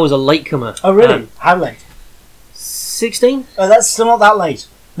was a latecomer. Oh, really? How late? 16? Oh, that's still not that late.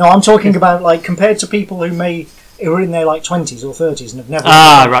 No, I'm talking about, like, compared to people who are in their, like, 20s or 30s and have never...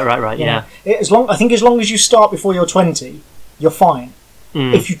 Right, you yeah. know. I think as long as you start before you're 20, you're fine.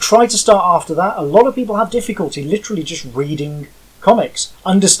 If you try to start after that, a lot of people have difficulty literally just reading comics,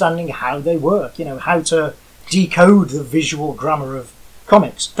 understanding how they work, how to decode the visual grammar of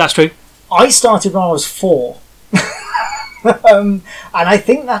comics. That's true. I started when I was 4. And I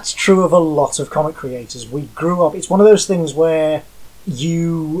think that's true of a lot of comic creators. We grew up, it's one of those things where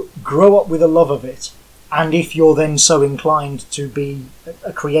you grow up with a love of it, and if you're then so inclined to be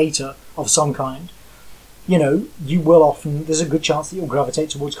a creator of some kind, you will often, there's a good chance that you'll gravitate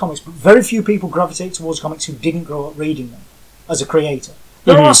towards comics, but very few people gravitate towards comics who didn't grow up reading them as a creator.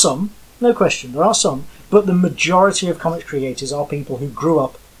 There are some, no question, there are some, but the majority of comics creators are people who grew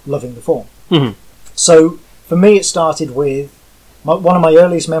up loving the form. Mhm. So, for me it started with, one of my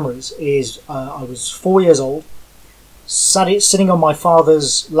earliest memories is I was 4 years old, sitting on my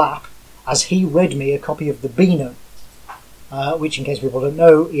father's lap as he read me a copy of the Beano, which, in case people don't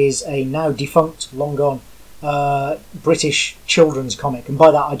know, is a now defunct, long gone British children's comic, and by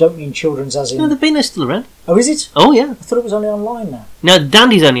that I don't mean children's as in... No, the Beano's still around. Oh, is it? Oh, yeah. I thought it was only online now. No,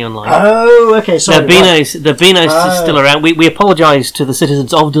 Dandy's only online. Oh, okay, sorry. The Beano's still around. We apologise to the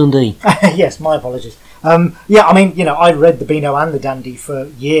citizens of Dundee. Yes, my apologies. Yeah, I mean, I read the Beano and the Dandy for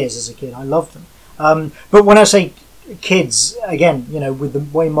years as a kid. I loved them. But when I say kids, again, with the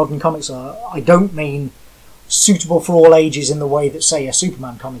way modern comics are, I don't mean suitable for all ages in the way that, say, a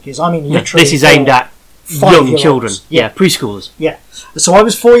Superman comic is. I mean, literally... This is aimed at young 5-year-olds. children. Yeah, preschoolers. Yeah. So I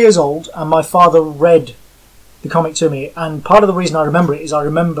was 4 years old, and my father read the comic to me, and part of the reason I remember it is I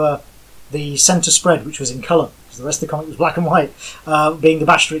remember the centre spread, which was in colour, because the rest of the comic was black and white, being the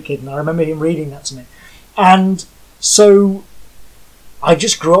Bash Street Kid, and I remember him reading that to me. And so I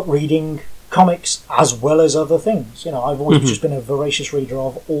just grew up reading comics as well as other things. I've always just been a voracious reader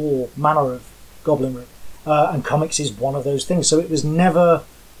of all manner of goblinry, and comics is one of those things. So it was never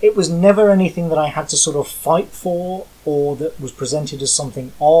anything that I had to sort of fight for, or that was presented as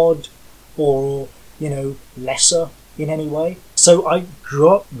something odd or lesser in any way. So I grew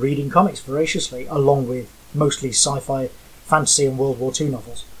up reading comics voraciously, along with mostly sci-fi, fantasy and World War II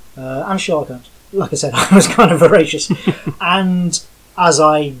novels, and Sherlock Holmes. Like I said, I was kind of voracious. And as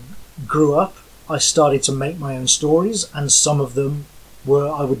I grew up, I started to make my own stories, and some of them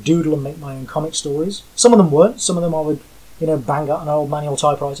I would doodle and make my own comic stories. Some of them weren't. Some of them I would bang out an old manual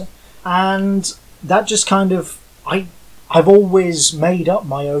typewriter. And that just kind of... I've always made up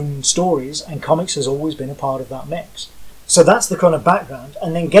my own stories, and comics has always been a part of that mix. So that's the kind of background.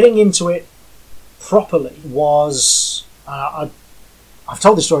 And then getting into it properly was... I've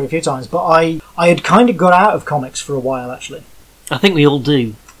told this story a few times, but I had kind of got out of comics for a while, actually. I think we all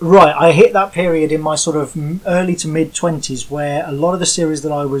do. Right, I hit that period in my sort of early to mid-20s where a lot of the series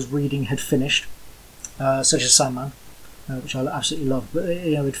that I was reading had finished, such as Sandman. which I absolutely loved. But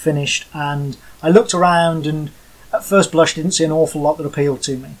it finished, and I looked around, and at first blush didn't see an awful lot that appealed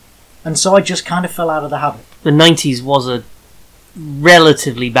to me, and so I just kind of fell out of the habit. The 90s was a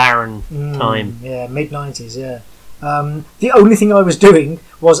relatively barren time. Yeah, mid-90s, yeah. The only thing I was doing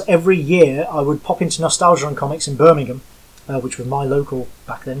was every year I would pop into Nostalgia on Comics in Birmingham, which was my local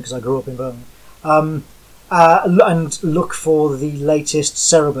back then because I grew up in Birmingham, and look for the latest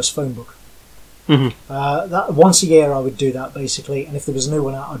Cerebus phone book. That once a year I would do that basically, and if there was a new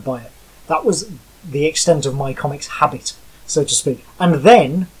one out, I'd buy it. That was the extent of my comics habit, so to speak. And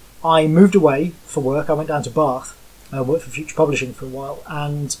then I moved away for work. I went down to Bath. I worked for Future Publishing for a while,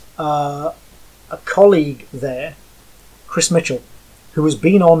 and a colleague there, Chris Mitchell, who has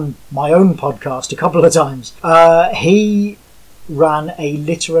been on my own podcast a couple of times, he ran a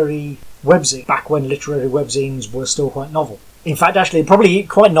literary webzine back when literary webzines were still quite novel. In fact, actually, probably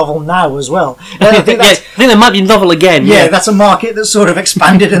quite novel now as well. I think they might be novel again. Yeah, that's a market that sort of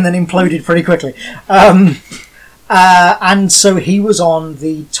expanded and then imploded pretty quickly. And so he was on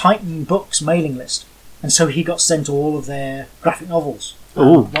the Titan Books mailing list. And so he got sent all of their graphic novels,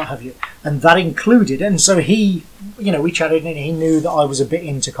 what have you. And that included, and so he, we chatted and he knew that I was a bit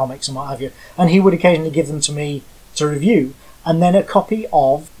into comics and what have you. And he would occasionally give them to me to review. And then a copy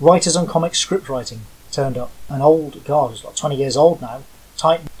of Writers on Comics Script Writing turned up. An old, it was like 20 years old now,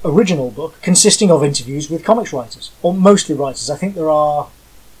 Titan original book consisting of interviews with comics writers, or mostly writers. I think there are,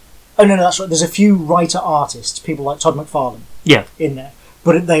 that's right, there's a few writer-artists, people like Todd McFarlane in there.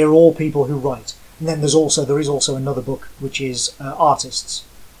 But they are all people who write. And then there is also another book which is artists,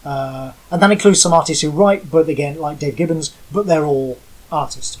 and that includes some artists who write, but again like Dave Gibbons, but they're all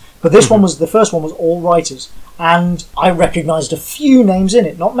artists. But this the first one was all writers, and I recognised a few names in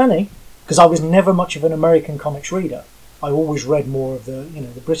it, not many, because I was never much of an American comics reader. I always read more of the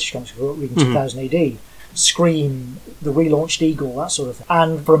the British comics. I grew up reading 2000 AD. Scream, the relaunched Eagle, that sort of thing.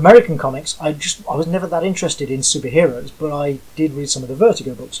 And for American comics, I was never that interested in superheroes, but I did read some of the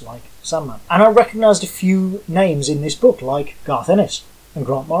Vertigo books, like Sandman. And I recognised a few names in this book, like Garth Ennis and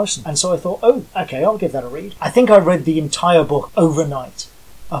Grant Morrison. And so I thought, okay, I'll give that a read. I think I read the entire book overnight,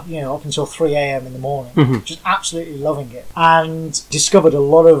 up until 3 a.m. in the morning, just absolutely loving it, and discovered a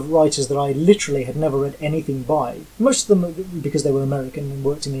lot of writers that I literally had never read anything by. Most of them because they were American and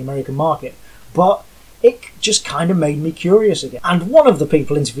worked in the American market, but it just kind of made me curious again. And one of the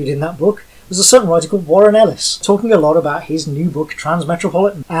people interviewed in that book was a certain writer called Warren Ellis, talking a lot about his new book,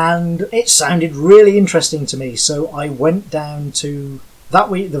 Transmetropolitan. And it sounded really interesting to me, so I went down to that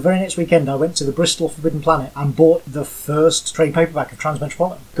week, the very next weekend, I went to the Bristol Forbidden Planet and bought the first trade paperback of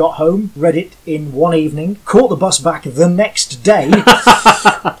Transmetropolitan. Got home, read it in one evening, caught the bus back the next day,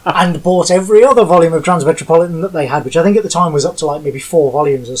 and bought every other volume of Transmetropolitan that they had, which I think at the time was up to like maybe 4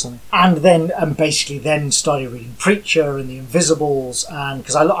 volumes or something. And then, basically then started reading Preacher and The Invisibles, and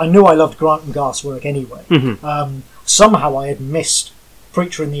because I knew I loved Grant and Garth's work anyway. Somehow I had missed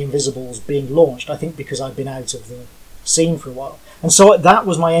Preacher and The Invisibles being launched, I think because I'd been out of the scene for a while. And so that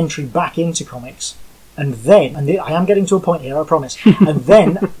was my entry back into comics. And then, I am getting to a point here, I promise. And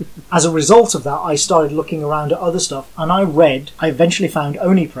then, as a result of that, I started looking around at other stuff. And I eventually found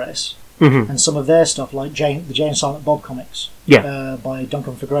Oni Press and some of their stuff, like the Jay and Silent Bob comics by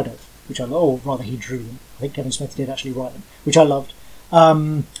Duncan Fegredo, which I love. Or rather, he drew them. I think Kevin Smith did actually write them, which I loved.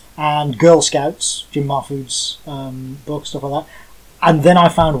 And Girl Scouts, Jim Marfoud's book, stuff like that. And then I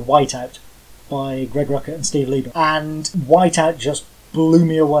found Whiteout by Greg Rucka and Steve Lieber. And Whiteout just blew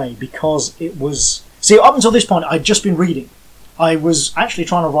me away because it was... See, up until this point, I'd just been reading. I was actually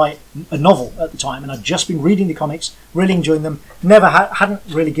trying to write a novel at the time, and I'd just been reading the comics, really enjoying them, never hadn't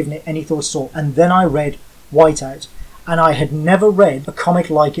really given it any thought at all. And then I read Whiteout, and I had never read a comic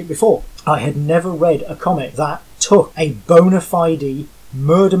like it before. I had never read a comic that took a bona fide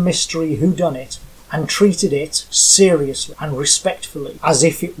murder mystery whodunit and treated it seriously and respectfully as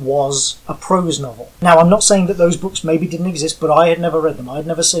if it was a prose novel. Now, I'm not saying that those books maybe didn't exist, but I had never read them. I had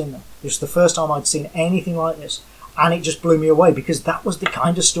never seen them. It was the first time I'd seen anything like this. And it just blew me away because that was the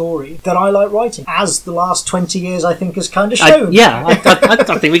kind of story that I like writing, as the last 20 years, I think, has kind of shown. I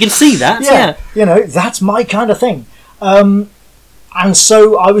think we can see that. Yeah. That's my kind of thing. And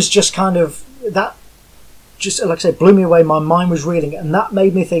so I was just kind of... That just, like I said, blew me away. My mind was reeling. And that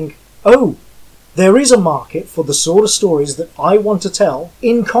made me think, there is a market for the sort of stories that I want to tell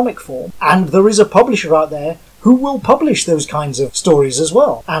in comic form, and there is a publisher out there who will publish those kinds of stories as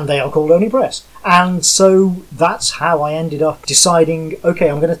well, and they are called Oni Press. And so that's how I ended up deciding, okay,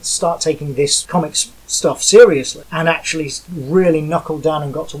 I'm going to start taking this comics stuff seriously, and actually really knuckled down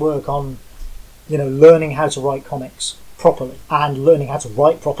and got to work on, learning how to write comics properly, and learning how to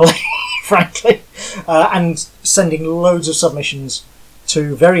write properly frankly, and sending loads of submissions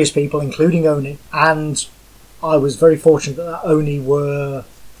to various people, including Oni. And I was very fortunate that Oni were...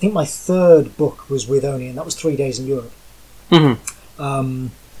 I think my third book was with Oni, and that was 3 Days in Europe. Mm-hmm.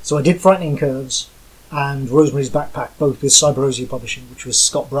 So I did Frightening Curves and Rosemary's Backpack, both with Cyberosia Publishing, which was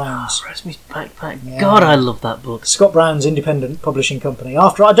Scott Brown's. Rosemary's Backpack. Yeah. God, I love that book. Scott Brown's independent publishing company.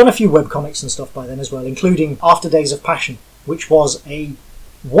 After I'd done a few webcomics and stuff by then as well, including After Days of Passion, which was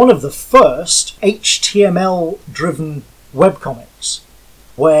one of the first HTML-driven webcomics,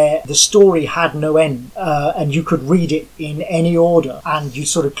 where the story had no end, and you could read it in any order, and you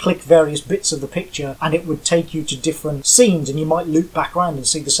sort of click various bits of the picture and it would take you to different scenes, and you might loop back around and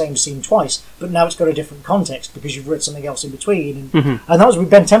see the same scene twice, but now it's got a different context because you've read something else in between. And that was with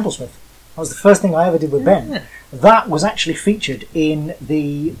Ben Templesmith. That was the first thing I ever did with Ben. That was actually featured in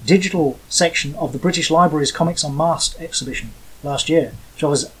the digital section of the British Library's Comics on Mars exhibition last year, which I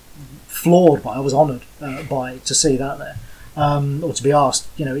was floored by. I was honoured by to see that there. Or to be asked,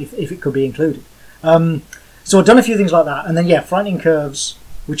 if it could be included. So I've done a few things like that, and then Frightening Curves,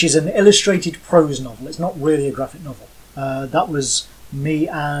 which is an illustrated prose novel. It's not really a graphic novel. That was me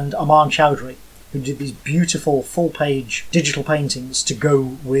and Aman Chowdhury, who did these beautiful full-page digital paintings to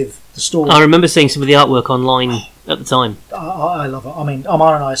go with the story. I remember seeing some of the artwork online at the time. I love it. I mean,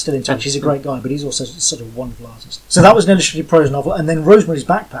 Aman and I are still in touch. He's a great guy, but he's also such a wonderful artist. So that was an illustrated prose novel, and then Rosemary's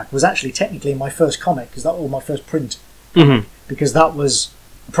Backpack was actually technically my first comic, because that was my first print. Because that was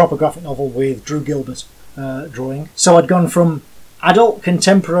a proper graphic novel with Drew Gilbert drawing. So I'd gone from adult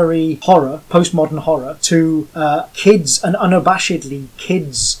contemporary horror, postmodern horror, to kids, an unabashedly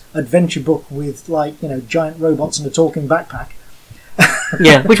kids adventure book with giant robots and a talking backpack.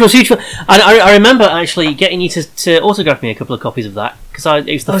 Yeah, which was huge. I remember actually getting you to autograph me a couple of copies of that, because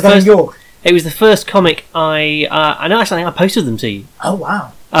it was the first. In York. It was the first comic I know. Actually, I think I posted them to you. Oh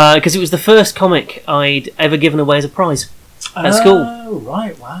wow! Because it was the first comic I'd ever given away as a prize at school. Oh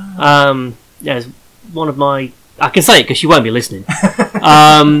right! Wow. It's one of my. I can say it because she won't be listening.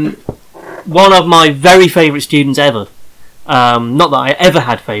 One of my very favourite students ever. Not that I ever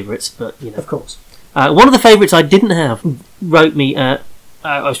had favourites, but Of course. One of the favourites I didn't have wrote me. I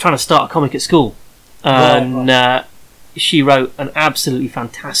was trying to start a comic at school, and she wrote an absolutely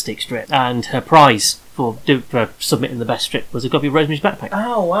fantastic strip, and her prize for submitting the best strip was a copy of Rosemary's Backpack.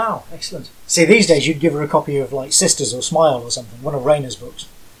 Oh wow, excellent! See, these days you'd give her a copy of Sisters or Smile or something, one of Rayner's books.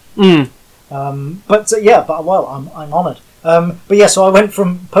 I'm honoured. So I went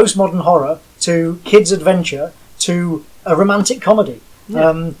from postmodern horror to kids' adventure to a romantic comedy.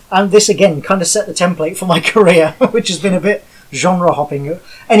 Yeah. And this again kind of set the template for my career, which has been a bit genre hopping.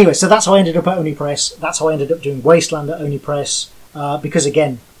 Anyway, so that's how I ended up at Oni Press. That's how I ended up doing Wasteland at Oni Press. Because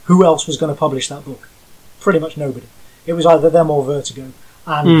again, who else was going to publish that book? Pretty much nobody. It was either them or Vertigo.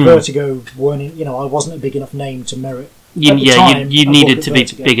 And Vertigo weren't, I wasn't a big enough name to merit. You needed to be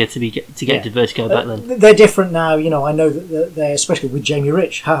bigger to get into Vertigo back then. They're different now, I know that they're, especially with Jamie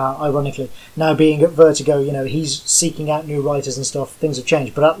Rich, ironically, now being at Vertigo, he's seeking out new writers and stuff, things have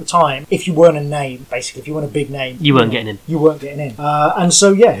changed. But at the time, if you weren't a name, basically, if you weren't a big name... You weren't getting in. You weren't getting in. And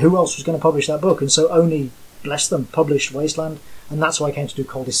so, who else was going to publish that book? And so Oni, bless them, published Wasteland, and that's why I came to do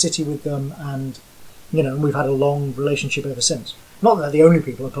Coldest City with them, and, we've had a long relationship ever since. Not that they're the only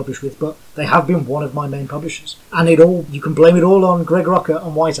people I publish with, but they have been one of my main publishers. And you can blame it all on Greg Rucker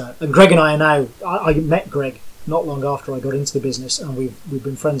and Whiteout. And Greg and I are now... I met Greg not long after I got into the business, and we've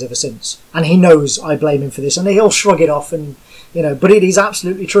been friends ever since. And he knows I blame him for this, and he'll shrug it off, and but it is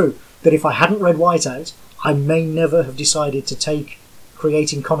absolutely true that if I hadn't read Whiteout, I may never have decided to take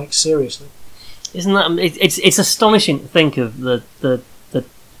creating comics seriously. Isn't that... It's astonishing to think of the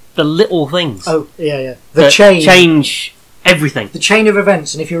little things. Oh, yeah. Change... everything. The chain of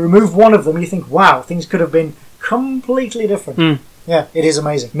events, and if you remove one of them, you think, wow, things could have been completely different. Yeah, it is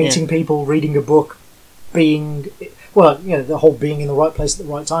amazing. Meeting people, reading a book, being... the whole being in the right place at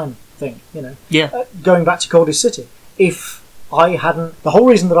the right time thing, Yeah. Going back to Coldest City, if I hadn't... The whole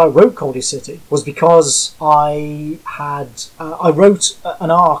reason that I wrote Coldest City was because I wrote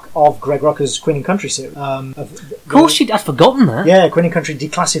an arc of Greg Rucker's Queen and Country series. Of course, I'd forgotten that. Yeah, Queen and Country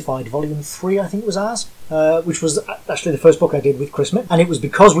Declassified, Volume 3, I think it was ours, which was actually the first book I did with Chris Mitt. And it was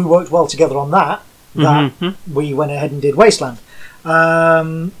because we worked well together on that we went ahead and did Wasteland.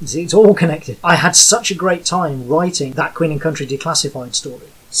 It's all connected. I had such a great time writing that Queen and Country Declassified story.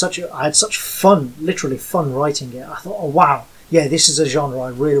 I had such fun, literally fun writing it. I thought, oh wow, yeah, this is a genre I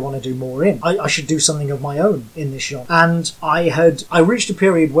really want to do more in. I should do something of my own in this genre. And I reached a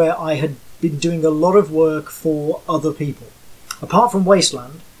period where I had been doing a lot of work for other people. Apart from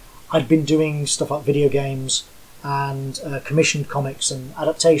Wasteland, I'd been doing stuff like video games, and commissioned comics and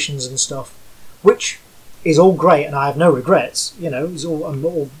adaptations and stuff, which is all great, and I have no regrets. I'm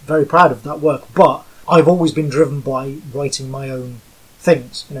all very proud of that work. But I've always been driven by writing my own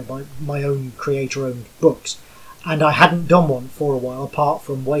things, by my own creator-owned books, and I hadn't done one for a while, apart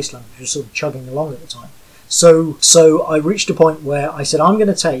from Wasteland, which was sort of chugging along at the time. So I reached a point where I said, I'm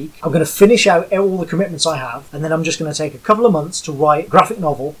going to finish out all the commitments I have, and then I'm just going to take a couple of months to write a graphic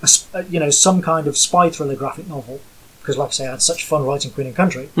novel, some kind of spy thriller graphic novel, because like I say, I had such fun writing Queen and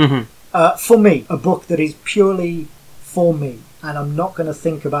Country. Mm-hmm. For me, a book that is purely for me, and I'm not going to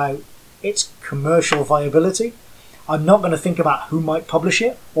think about its commercial viability. I'm not going to think about who might publish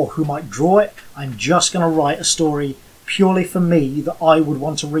it or who might draw it. I'm just going to write a story purely for me that I would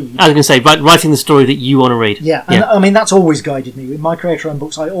want to read. I was going to say, writing the story that you want to read. Yeah, and I mean, that's always guided me. In my creator-owned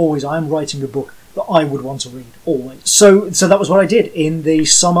books, I am writing a book that I would want to read, always. So that was what I did. In the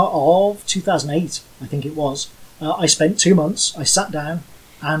summer of 2008, I think it was, I spent 2 months, I sat down,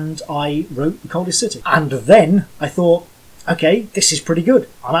 and I wrote The Coldest City. And then I thought, okay, this is pretty good.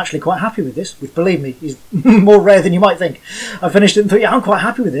 I'm actually quite happy with this, which, believe me, is more rare than you might think. I finished it and thought, yeah, I'm quite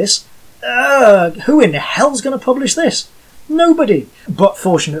happy with this. Who in the hell's going to publish this? Nobody. But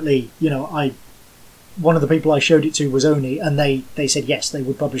fortunately, one of the people I showed it to was Oni, and they said yes, they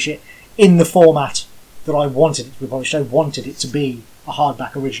would publish it in the format that I wanted it to be published. I wanted it to be a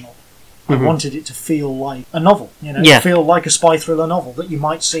hardback original. Mm-hmm. I wanted it to feel like a novel, feel like a spy thriller novel that you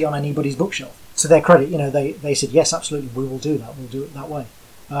might see on anybody's bookshelf. To their credit, they said yes, absolutely, we will do that. We'll do it that way,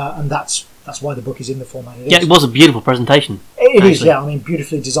 and that's why the book is in the format it is. Yeah, it was a beautiful presentation. It is, yeah. I mean,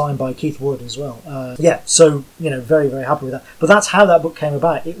 beautifully designed by Keith Wood as well. So very, very happy with that. But that's how that book came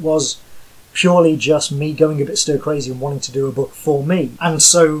about. It was purely just me going a bit stir crazy and wanting to do a book for me. And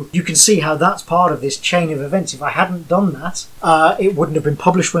so you can see how that's part of this chain of events. If I hadn't done that, it wouldn't have been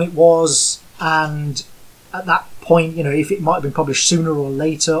published when it was. And at that point, if it might have been published sooner or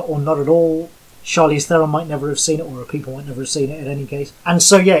later or not at all, Charlize Theron might never have seen it, or people might never have seen it in any case. And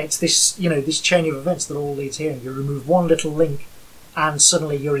so, yeah, it's this, this chain of events that all leads here. You remove one little link, and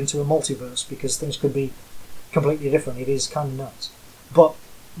suddenly you're into a multiverse, because things could be completely different. It is kind of nuts. But,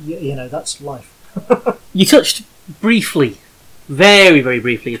 that's life. You touched briefly, very, very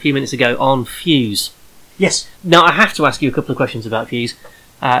briefly, a few minutes ago, on Fuse. Yes. Now, I have to ask you a couple of questions about Fuse,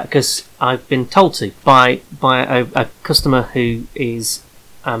 because I've been told to by a customer who is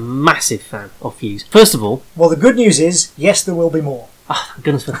a massive fan of Fuse. First of all... Well, the good news is, yes, there will be more. Oh, thank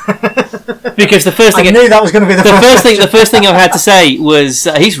goodness for that. Because the first thing... I knew that was going to be the first thing I had to say was,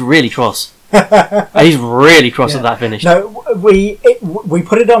 he's really cross. He's really cross at that finish. No, we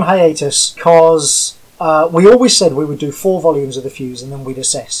put it on hiatus because we always said we would do 4 volumes of the Fuse and then we'd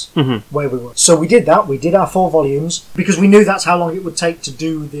assess where we were. So we did that. We did our 4 volumes because we knew that's how long it would take to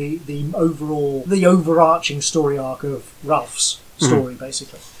do the overarching story arc of Ralph's story,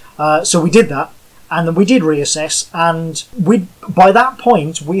 basically. So we did that, and then we did reassess, and by that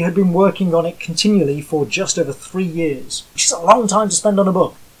point we had been working on it continually for just over 3 years, which is a long time to spend on a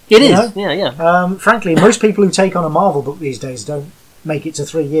book. It is, yeah. Frankly, most people who take on a Marvel book these days don't make it to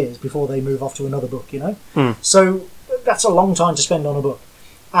 3 years before they move off to another book, So that's a long time to spend on a book,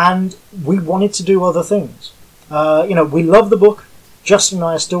 and we wanted to do other things. We love the book. Justin and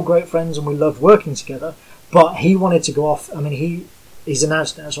I are still great friends, and we loved working together. But he wanted to go off. I mean, he's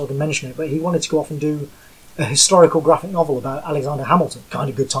announced it, so I can mention it. But he wanted to go off and do a historical graphic novel about Alexander Hamilton. Kind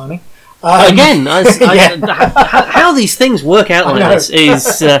of good timing. Again, how these things work out like this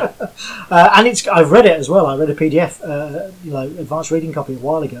is. And I've read it as well. I read a PDF, advanced reading copy a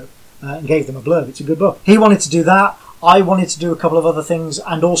while ago, and gave them a blurb. It's a good book. He wanted to do that. I wanted to do a couple of other things,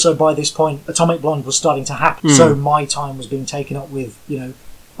 and also by this point, Atomic Blonde was starting to happen. So my time was being taken up with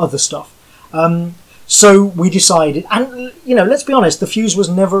other stuff. So we decided, and let's be honest, the Fuse was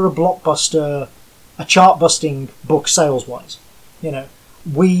never a blockbuster, a chart-busting book sales-wise.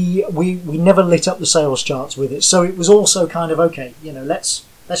 We never lit up the sales charts with it. So it was also kind of okay. Let's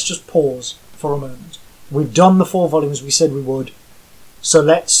just pause for a moment. We've done the 4 volumes we said we would, so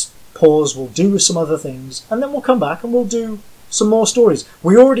let's pause. We'll do some other things, and then we'll come back and we'll do some more stories.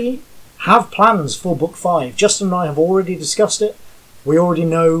 We already have plans for book 5. Justin and I have already discussed it. We already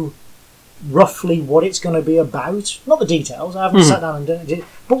know roughly what it's going to be about. Not the details, I haven't sat down and done it,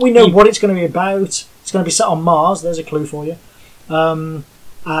 but we know what it's going to be about. It's going to be set on Mars. There's a clue for you.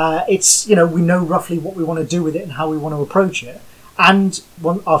 It's we know roughly what we want to do with it and how we want to approach it. And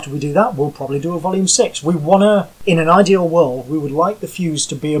after we do that, we'll probably do a volume 6. We want to, in an ideal world, we would like the Fuse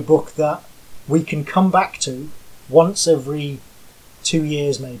to be a book that we can come back to once every 2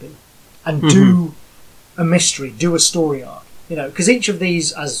 years maybe, and do a mystery, do a story arc. Because each of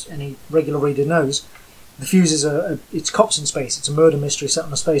these, as any regular reader knows, The Fuse it's cops in space. It's a murder mystery set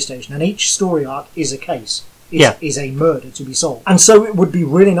on a space station, and each story arc is a case. Is a murder to be solved. And so it would be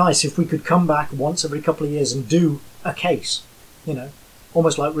really nice if we could come back once every couple of years and do a case,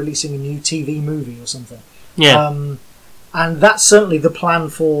 almost like releasing a new TV movie or something. Yeah. And that's certainly the plan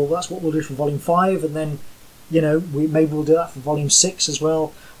that's what we'll do for Volume 5, and then, maybe we'll do that for Volume 6 as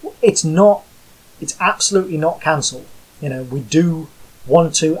well. It's absolutely not cancelled. We do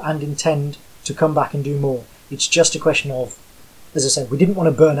want to and intend to come back and do more. It's just a question of, as I said, we didn't want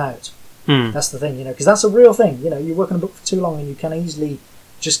to burn out. That's the thing, because that's a real thing. You work on a book for too long and you can easily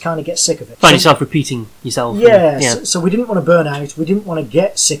just kind of get sick of it. Find yourself repeating yourself. Yeah. So we didn't want to burn out. We didn't want to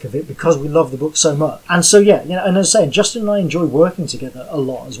get sick of it because we love the book so much. And so, and as I say, Justin and I enjoy working together a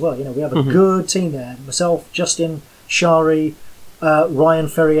lot as well. We have a good team there. Myself, Justin, Shari, Ryan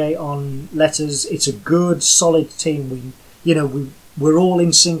Ferrier on letters. It's a good, solid team. We're all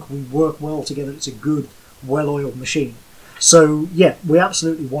in sync. We work well together. It's a good, well-oiled machine. So, we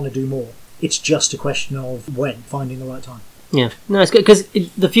absolutely want to do more. It's just a question of finding the right time. Yeah, no, it's good because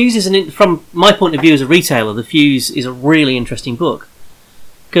The Fuse from my point of view as a retailer, The Fuse is a really interesting book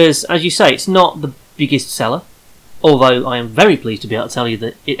because, as you say, it's not the biggest seller. Although I am very pleased to be able to tell you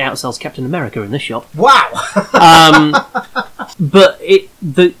that it outsells Captain America in this shop. Wow! But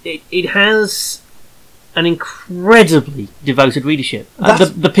it has an incredibly devoted readership.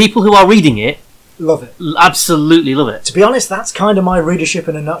 The people who are reading it love it. Absolutely love it. To be honest, that's kind of my readership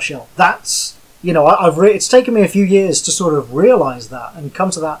in a nutshell. That's, it's taken me a few years to sort of realise that and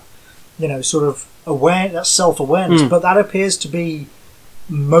come to that, sort of that self-awareness. But that appears to be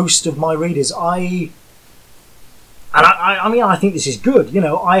most of my readers. I think this is good.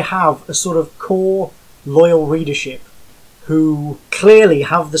 I have a sort of core loyal readership who clearly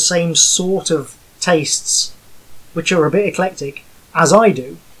have the same sort of tastes, which are a bit eclectic, as I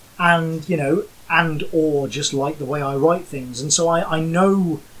do, and or just like the way I write things. And so I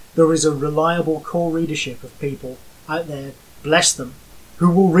know there is a reliable core readership of people out there, bless them, who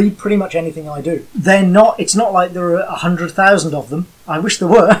will read pretty much anything I do. It's not like there are 100,000 of them. I wish there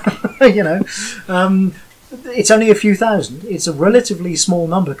were, It's only a few thousand. It's a relatively small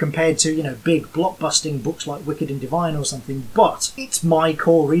number compared to, big blockbusting books like Wicked and Divine or something, but it's my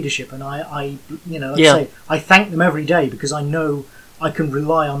core readership, and I thank them every day because I know I can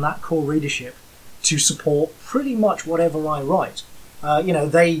rely on that core readership to support pretty much whatever I write.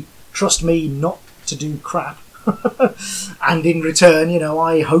 They trust me not to do crap, and in return,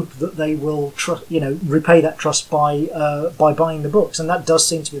 I hope that they will repay that trust by buying the books, and that does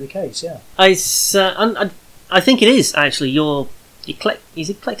seem to be the case. Yeah, I think it is actually your is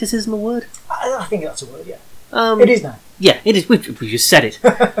eclecticism a word? I think that's a word. Yeah, it is now. Yeah, it is. We just said it.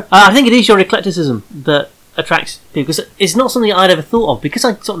 I think it is your eclecticism that attracts people because it's not something I'd ever thought of. Because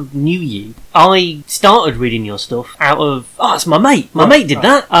I sort of knew you, I started reading your stuff out of it's my mate. My mate did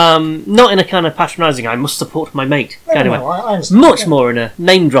that. Not in a kind of patronising. I must support my mate kind of way. I understand. Much more in a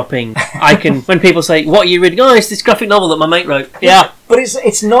name dropping. I can when people say, "What are you reading?" Oh, it's this graphic novel that my mate wrote. Yeah, but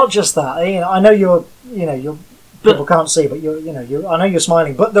it's not just that. I know you're people can't see, but I know you're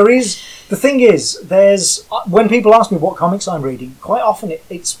smiling. But the thing is, there's when people ask me what comics I'm reading, quite often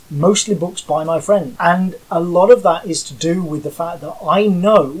it's mostly books by my friends, and a lot of that is to do with the fact that I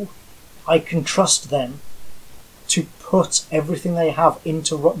know I can trust them to put everything they have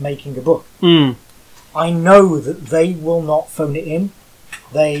into making a book. I know that they will not phone it in.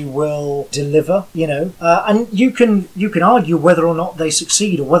 They will deliver, and you can argue whether or not they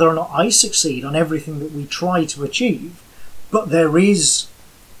succeed or whether or not I succeed on everything that we try to achieve, but there is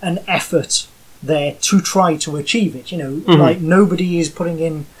an effort there to try to achieve it. Like nobody is putting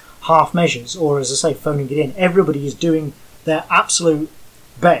in half measures or, as I say, phoning it in. Everybody is doing their absolute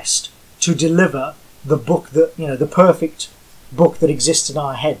best to deliver the book that the perfect book that exists in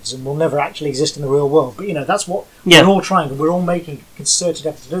our heads and will never actually exist in the real world. But that's what we're all trying, and we're all making a concerted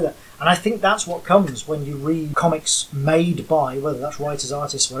effort to do that. And I think that's what comes when you read comics made by, whether that's writers,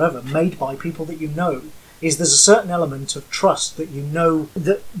 artists, whatever, made by people that is there's a certain element of trust that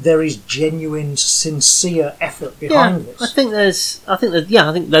that there is genuine, sincere effort behind this. I think there's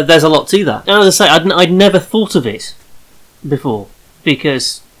a lot to that. And as I say, I'd never thought of it before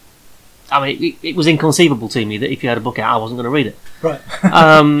because it was inconceivable to me that if you had a book out, I wasn't going to read it. Right.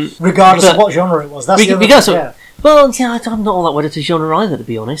 Regardless of what genre it was. That's Well, I'm not all that wedded to genre either, to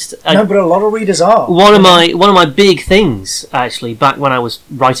be honest. No, but a lot of readers are. One of my big things, actually, back when I was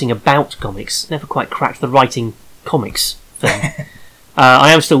writing about comics, never quite cracked the writing comics thing.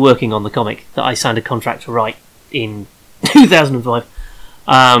 I am still working on the comic that I signed a contract to write in 2005.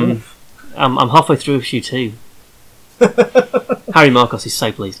 I'm halfway through issue 2. Harry Marcos is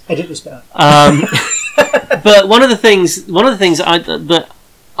so pleased. Edit this bit. But one of the things that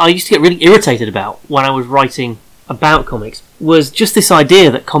I used to get really irritated about when I was writing about comics was just this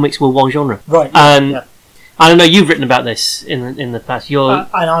idea that comics were one genre. Right. And yeah. I don't know, you've written about this in the past. And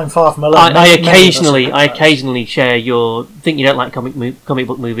I'm far from alone. I Many of us occasionally share your think you don't like comic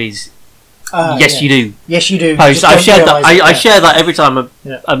book movies. Yes, yeah. you do. Yes, you do. Post. Just I don't shared that. realise it, I share that every time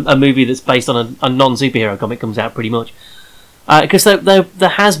Yeah. a movie that's based on a non superhero comic comes out, pretty much. Because there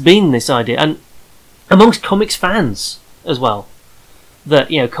has been this idea, and amongst comics fans as well, that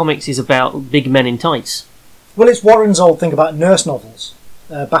comics is about big men in tights. Well, it's Warren's old thing about nurse novels.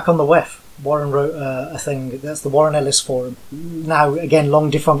 Back on the WEF, Warren wrote a thing, that's the Warren Ellis Forum, now again long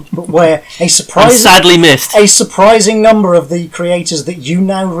defunct, but where And sadly missed. a surprising number of the creators that you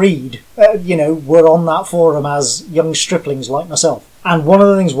now read, were on that forum as young striplings like myself. And one of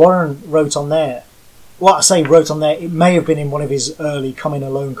the things Warren wrote on there, it may have been in one of his early Coming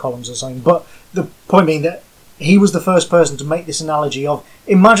Alone columns or something, but the point being that he was the first person to make this analogy of,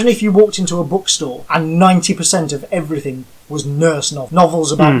 imagine if you walked into a bookstore and 90% of everything was nurse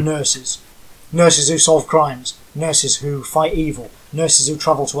novels about nurses. Nurses who solve crimes, nurses who fight evil, nurses who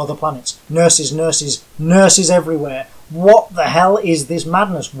travel to other planets, nurses everywhere. What the hell is this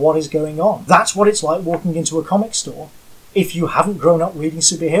madness? What is going on? That's what it's like walking into a comic store. If you haven't grown up reading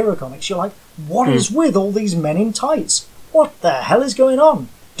superhero comics, you're like, what is with all these men in tights? What the hell is going on?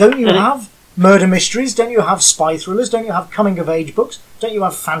 Don't you have murder mysteries? Don't you have spy thrillers? Don't you have coming-of-age books? Don't you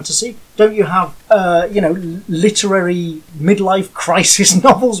have fantasy? Don't you have, literary midlife crisis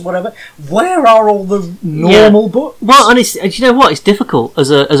novels, whatever? Where are all the normal books? Well, and do you know what? It's difficult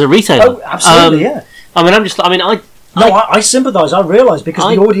as a retailer. Oh, absolutely, yeah. I sympathise. I realise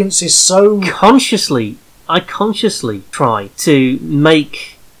because the audience is so consciously try to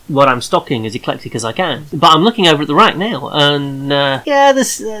make what I'm stocking as eclectic as I can. But I'm looking over at the rack now, and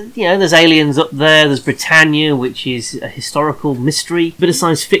there's Aliens up there. There's Britannia, which is a historical mystery. Bit of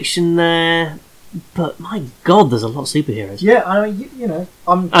science fiction there. But my God, there's a lot of superheroes. Yeah, I mean,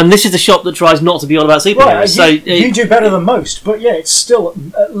 and this is the shop that tries not to be all about superheroes. Right, you do better than most, but yeah, it's still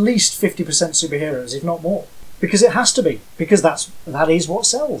at least 50% superheroes, if not more, because it has to be, because that is what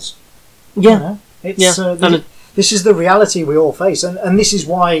sells. Yeah, this is the reality we all face, and this is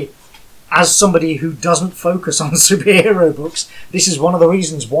why, as somebody who doesn't focus on superhero books, this is one of the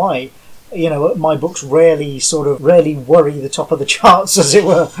reasons why, my books rarely worry the top of the charts, as it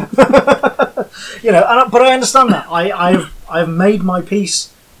were. But I understand that. I've made my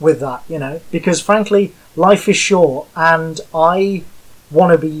peace with that, because frankly, life is short, and I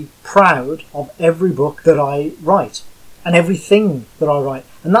want to be proud of every book that I write and everything that I write.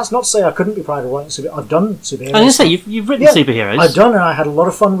 And that's not to say I couldn't be proud of writing superheroes. I've done superheroes. I was going to say, you've written superheroes. I've done, and I had a lot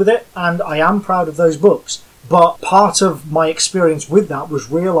of fun with it, and I am proud of those books. But part of my experience with that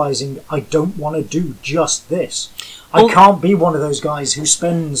was realising I don't want to do just this. I can't be one of those guys who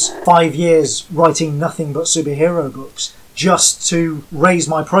spends 5 years writing nothing but superhero books just to raise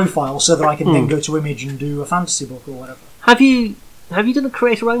my profile so that I can then go to Image and do a fantasy book or whatever. Have you done a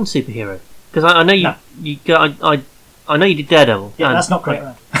creator-owned superhero? Because I know I know you did Daredevil. Yeah, that's not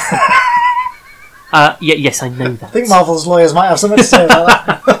creator-owned. Yes, I know that. I think Marvel's lawyers might have something to say about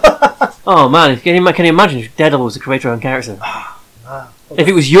that. Oh man, can you imagine if Daredevil was a creator-owned character? If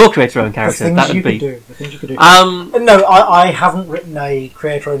it was your creator-owned character, that would be... The things you could do. No, I haven't written a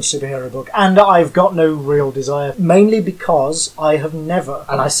creator-owned superhero book, and I've got no real desire, mainly because I have never,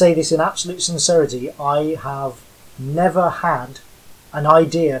 and I say this in absolute sincerity, I have never had an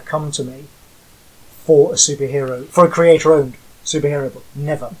idea come to me for a creator-owned superhero book.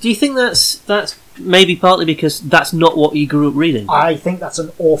 Never. Do you think that's maybe partly because that's not what you grew up reading? I think that's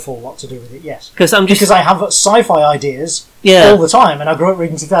an awful lot to do with it, yes. Because I have sci-fi ideas all the time, and I grew up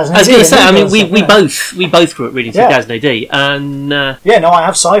reading 2000 AD. I was going to say, I mean, we both grew up reading 2000 AD, and... I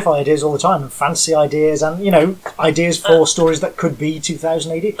have sci-fi ideas all the time, and fantasy ideas, and, ideas for stories that could be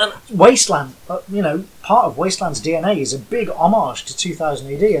 2000 AD. Wasteland, part of Wasteland's DNA is a big homage to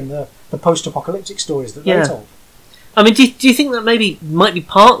 2000 AD and the post-apocalyptic stories that they told. I mean, do you think that might be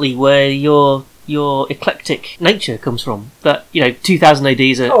partly where your eclectic nature comes from? That 2000 AD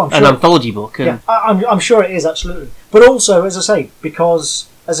is an anthology book. And... Yeah, I'm sure it is, absolutely. But also, as I say, because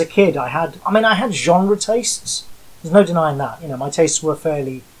as a kid I had genre tastes. There's no denying that. My tastes were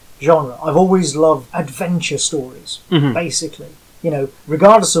fairly genre. I've always loved adventure stories, basically.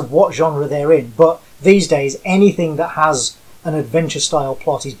 Regardless of what genre they're in. But these days, anything that has an adventure style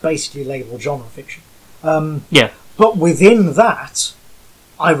plot is basically labelled genre fiction. But within that,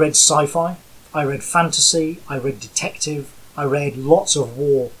 I read sci-fi, I read fantasy, I read detective, I read lots of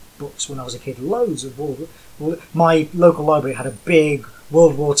war books when I was a kid, loads of war. My local library had a big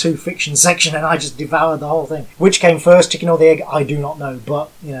World War II fiction section, and I just devoured the whole thing. Which came first, chicken or the egg? I do not know,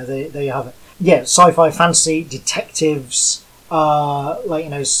 but there you have it. Yeah, sci-fi, fantasy, detectives, sci-fi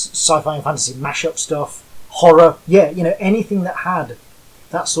and fantasy mashup stuff, horror. Yeah, anything that had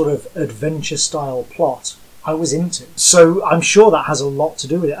that sort of adventure-style plot, I was into. So I'm sure that has a lot to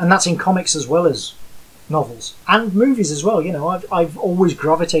do with it, and that's in comics as well as novels and movies as well. I've always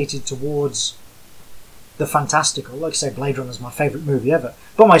gravitated towards the fantastical. Like I say, Blade Runner is my favourite movie ever.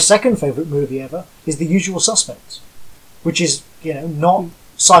 But my second favourite movie ever is The Usual Suspects, which is not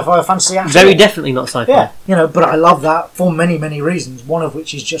sci-fi or fantasy at all. Very definitely not sci-fi. Yeah, but I love that for many, many reasons. One of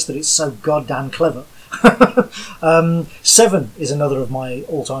which is just that it's so goddamn clever. Seven is another of my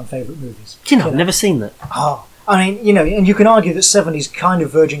all-time favourite movies. I've never seen that. I mean, and you can argue that Seven is kind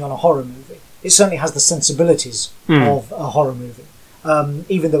of verging on a horror movie. It certainly has the sensibilities of a horror movie,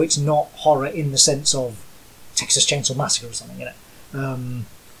 even though it's not horror in the sense of Texas Chainsaw Massacre or something,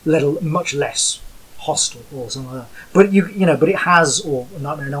 much less Hostel or something like that. But but it has, or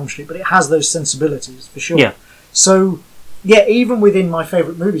Nightmare on Elm Street, but it has those sensibilities for sure. Yeah. So yeah, even within my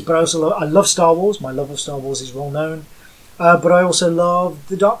favourite movies, but I love Star Wars. My love of Star Wars is well known, but I also love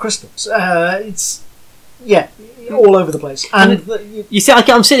The Dark Crystal. It's all over the place. And you see,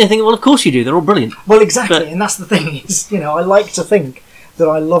 I'm sitting there thinking, well, of course you do. They're all brilliant. Well, exactly, and that's the thing is, I like to think that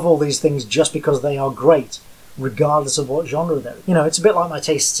I love all these things just because they are great, regardless of what genre they're in. It's a bit like my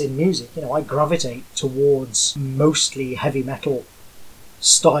tastes in music. I gravitate towards mostly heavy metal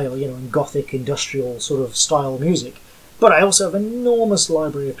style, and gothic industrial sort of style music. But I also have an enormous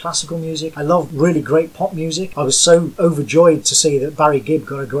library of classical music. I love really great pop music. I was so overjoyed to see that Barry Gibb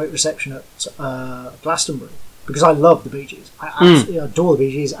got a great reception at Glastonbury, because I love the Bee Gees. I absolutely adore the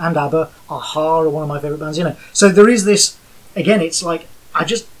Bee Gees, and ABBA. Aha are one of my favourite bands. So there is this. Again, it's like I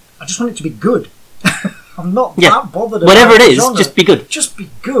just want it to be good. I'm not that bothered. Whatever it is, genre. just be good. Just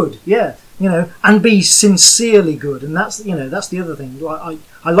be good. Yeah, and be sincerely good. And that's that's the other thing.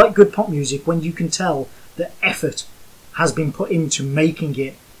 I like good pop music when you can tell that effort has been put into making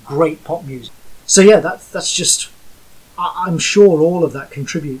it great pop music. So yeah, that's just. I'm sure all of that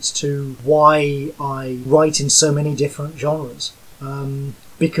contributes to why I write in so many different genres,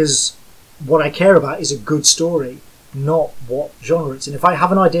 because what I care about is a good story, not what genre it's in. If I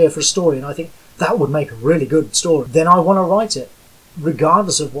have an idea for a story and I think that would make a really good story, then I want to write it,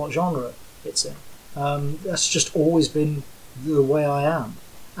 regardless of what genre it's in. That's just always been the way I am.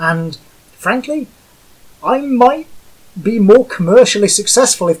 And frankly, I might be more commercially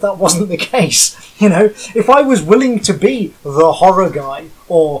successful if that wasn't the case. If I was willing to be the horror guy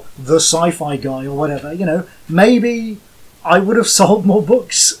or the sci-fi guy or whatever, maybe I would have sold more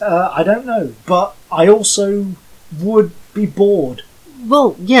books. I don't know. But I also would be bored.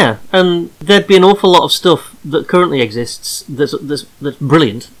 Well, yeah, and there'd be an awful lot of stuff that currently exists that's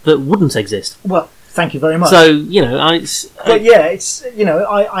brilliant that wouldn't exist. Well, thank you very much. So,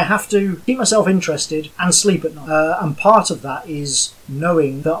 I have to keep myself interested and sleep at night. And part of that is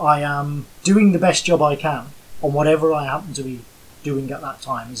knowing that I am doing the best job I can on whatever I happen to be doing at that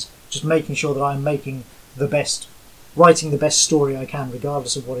time. Is just making sure that I'm writing the best story I can,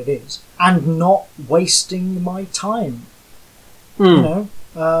 regardless of what it is, and not wasting my time.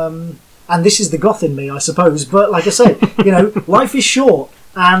 And this is the goth in me, I suppose. But like I say, life is short.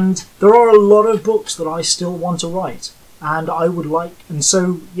 And there are a lot of books that I still want to write, and I would like, and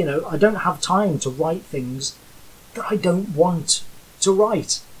so I don't have time to write things that I don't want to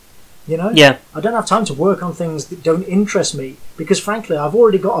write. Yeah. I don't have time to work on things that don't interest me, because frankly, I've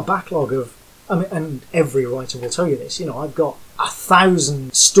already got a backlog of. And every writer will tell you this. I've got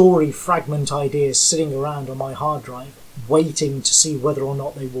 1,000 story fragment ideas sitting around on my hard drive, waiting to see whether or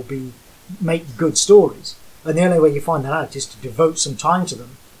not they will make good stories. And the only way you find that out is to devote some time to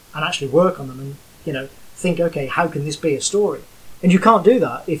them and actually work on them and, think, okay, how can this be a story? And you can't do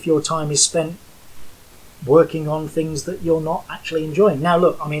that if your time is spent working on things that you're not actually enjoying. Now,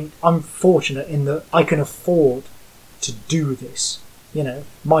 look, I'm fortunate in that I can afford to do this.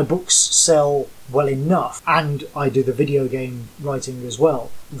 My books sell well enough, and I do the video game writing as well,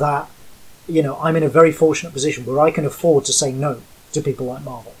 that, I'm in a very fortunate position where I can afford to say no to people like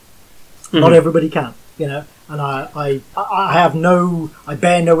Marvel. Mm-hmm. Not everybody can. And I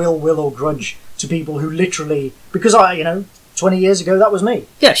bear no ill will or grudge to people who literally, because 20 years ago that was me.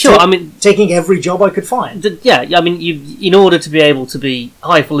 Yeah, sure. Taking every job I could find. In order to be able to be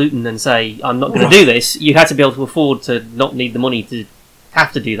highfalutin and say I'm not going to do this, you had to be able to afford to not need the money to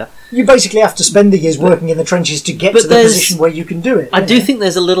have to do that. You basically have to spend the years working in the trenches to get to the position where you can do it. I do think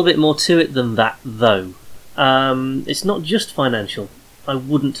there's a little bit more to it than that, though. It's not just financial. I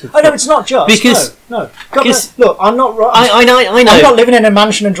wouldn't have. Oh no, it's not just Because- no. God, because- look, I'm not. I know. I'm not living in a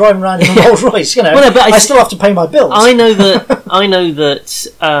mansion and driving around in a Rolls Royce. You know, Well, no, but I still have to pay my bills. I know that. I know that.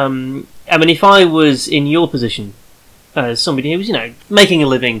 I mean, if I was in your position as somebody who's making a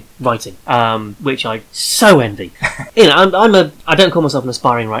living writing, which I so envy. I don't call myself an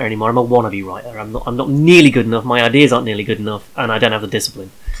aspiring writer anymore. I'm a wannabe writer. I'm not nearly good enough. My ideas aren't nearly good enough, and I don't have the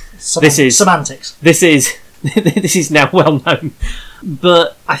discipline. This is semantics. This is now well known.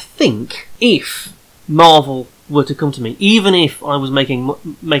 But I think if Marvel were to come to me, even if I was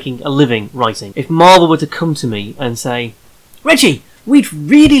making a living writing, if Marvel were to come to me and say, Reggie, we'd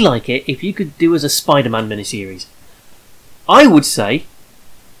really like it if you could do us a Spider-Man miniseries, I would say,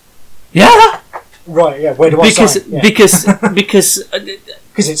 yeah, Right? Yeah. Where do I sign? Yeah. because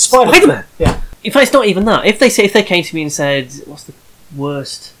it's Spider-Man. Yeah. In fact, it's not even that. If they came to me and said, what's the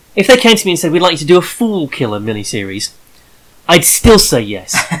worst? If they came to me and said, we'd like you to do a Fool Killer miniseries, I'd still say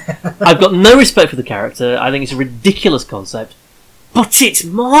yes. I've got no respect for the character. I think it's a ridiculous concept. But it's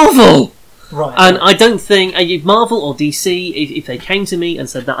Marvel! Right. And I don't think, Marvel or DC, if they came to me and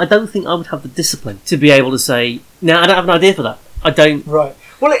said that, I don't think I would have the discipline to be able to say, no, I don't have an idea for that. I don't. Right.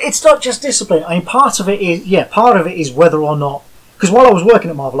 Well, it's not just discipline. I mean, part of it is whether or not. Because while I was working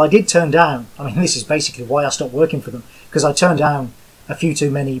at Marvel, I did turn down. I mean, this is basically why I stopped working for them, because I turned down a few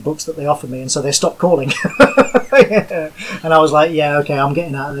too many books that they offered me, and so they stopped calling. And I was like, yeah, okay, I'm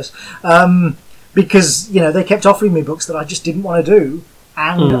getting out of this, because they kept offering me books that I just didn't want to do,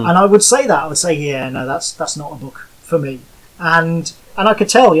 and I would say that yeah, no, that's not a book for me, and I could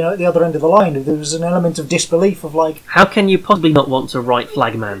tell, at the other end of the line, there was an element of disbelief of like, how can you possibly not want to write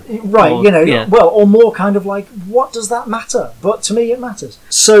Flagman? Right, Or, well, or more kind of like, what does that matter? But to me, it matters.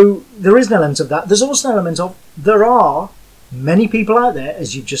 So there is an element of that. There's also an element of, there are many people out there,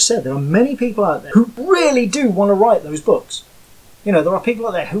 as you've just said, there are many people out there who really do want to write those books. There are people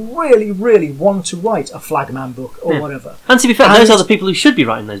out there who really, really want to write a Flagman book or whatever. And to be fair, those are the people who should be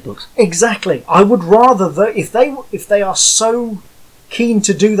writing those books. Exactly. I would rather that if they are so keen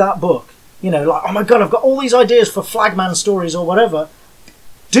to do that book, like, oh my god, I've got all these ideas for Flagman stories or whatever.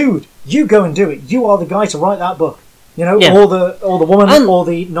 Dude, you go and do it. You are the guy to write that book. Or the woman or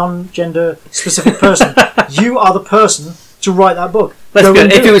the non-gender specific person. You are the person to write that book.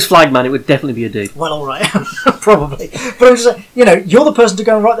 If it was Flagman, it would definitely be a dude. Well, all right, probably. But I'm just saying, you're the person to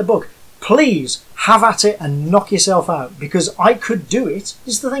go and write the book. Please have at it and knock yourself out, because I could do it.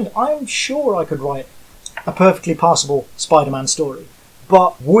 This is the thing. I'm sure I could write a perfectly passable Spider-Man story,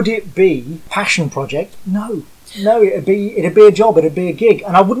 but would it be a passion project? No, it'd be a job. It'd be a gig,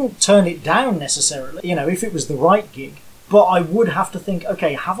 and I wouldn't turn it down necessarily. If it was the right gig, but I would have to think,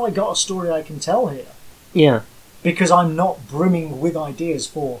 okay, have I got a story I can tell here? Yeah. Because I'm not brimming with ideas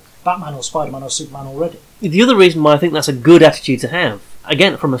for Batman or Spider-Man or Superman already. The other reason why I think that's a good attitude to have,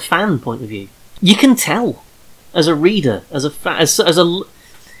 again, from a fan point of view, you can tell as a reader, as a fan,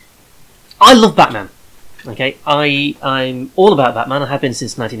 I love Batman. Okay, I'm all about Batman. I have been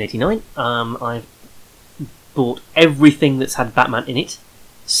since 1989. I've bought everything that's had Batman in it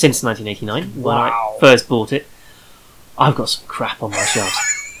since 1989 when I first bought it. I've got some crap on my shelves,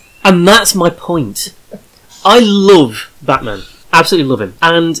 and that's my point. I love Batman. Absolutely love him.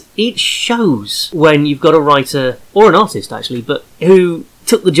 And it shows when you've got a writer, or an artist actually, but who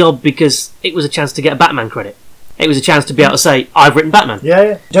took the job because it was a chance to get a Batman credit. It was a chance to be able to say, I've written Batman.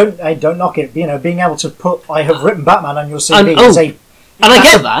 Yeah. Don't knock it. Being able to put, I have written Batman on your CV. And I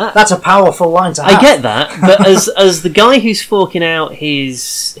get that. That's a powerful line to have. I get that. But as the guy who's forking out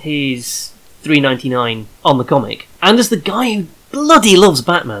his $3.99 on the comic, and as the guy who bloody loves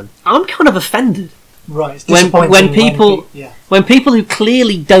Batman, I'm kind of offended. Right, it's when people who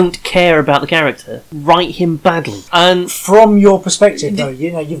clearly don't care about the character write him badly. And from your perspective, though,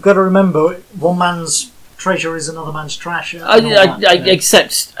 you've got to remember, one man's treasure is another man's trash.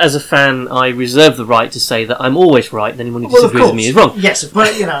 Except as a fan, I reserve the right to say that I'm always right, and anyone who disagrees with me is wrong. Yes, but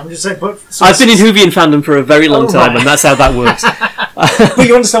I'm just saying. I've been in Whovian fandom for a very long time, and that's how that works. But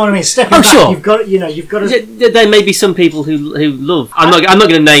you understand what I mean? Stepping back, sure. you've got to. There may be some people who love. I'm not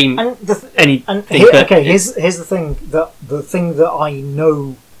going to name anything. Here's the thing that I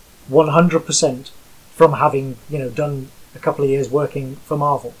know 100% from having done a couple of years working for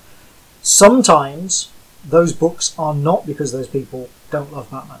Marvel. Sometimes those books are not because those people don't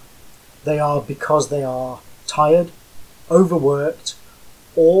love Batman. They are because they are tired, overworked,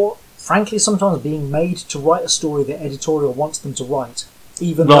 or frankly sometimes being made to write a story that editorial wants them to write,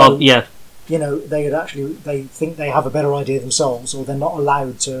 even though they think they have a better idea themselves, or they're not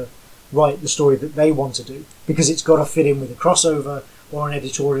allowed to write the story that they want to do because it's got to fit in with a crossover, or an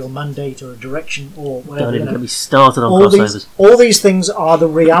editorial mandate or a direction or whatever. Don't you even know. get me started on all crossovers. all these things are the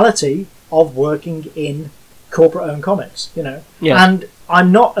reality of working in corporate-owned comics, you know. Yeah. And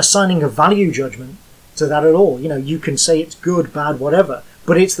I'm not assigning a value judgment to that at all. You know, you can say it's good, bad, whatever,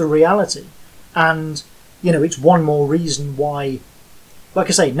 but it's the reality. And, you know, it's one more reason why, like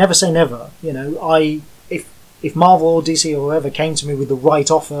I say never. You know, if Marvel or DC or whoever came to me with the right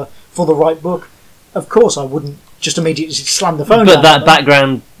offer for the right book, of course I wouldn't just immediately slam the phone. But down that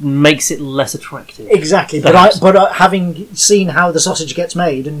background makes it less attractive. exactly. Perhaps. But having seen how the sausage gets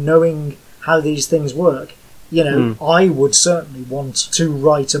made and knowing how these things work, you know, I would certainly want to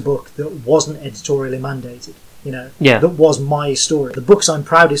write a book that wasn't editorially mandated. You know, that was my story. The books I'm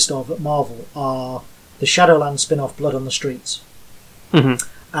proudest of at Marvel are the Shadowland spin-off Blood on the Streets,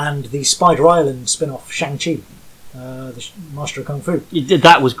 and the Spider Island spin-off Shang-Chi, the Master of Kung Fu.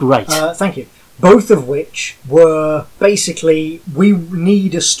 That was great. Thank you. Both of which were basically, we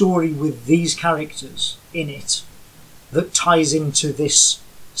need a story with these characters in it that ties into this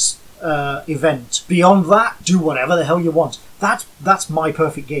event. Beyond that, do whatever the hell you want. That's my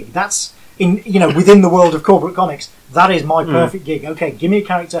perfect gig. That's within the world of corporate comics. That is my perfect gig. Okay, give me a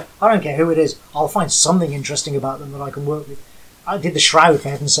character. I don't care who it is. I'll find something interesting about them that I can work with. I did the Shroud, for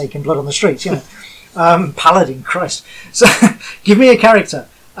heaven's sake, in Blood on the Streets. You know, Paladin, Christ. So give me a character,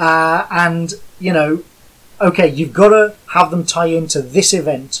 and you know, okay, you've got to have them tie into this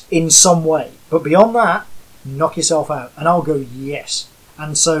event in some way. But beyond that, knock yourself out, and I'll go yes.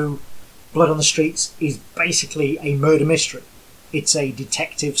 And so, Blood on the Streets is basically a murder mystery. It's a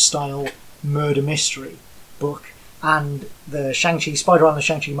detective-style murder mystery book, and the Shang-Chi, Spider Island, the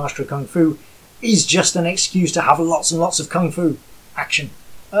Shang-Chi Master of Kung Fu is just an excuse to have lots and lots of kung fu action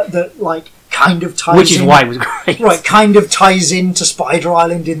that, like, kind of ties Which is in, why it was great. Right, kind of ties into Spider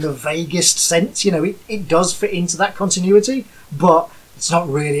Island in the vaguest sense. You know, it does fit into that continuity, but it's not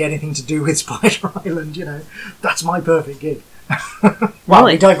really anything to do with Spider Island, you know. That's my perfect gig. Well,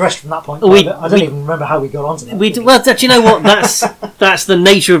 we digressed from that point. I don't even remember how we got onto that. Well, do you know what? That's the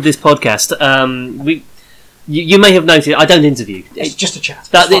nature of this podcast. You may have noted I don't interview. It's just a chat.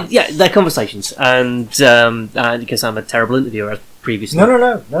 They're conversations, and because I'm a terrible interviewer, as previously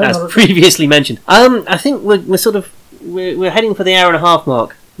previously mentioned. I think we're heading for the hour and a half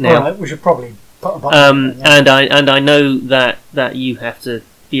mark now. All right, we should probably put a button. And I know that you have to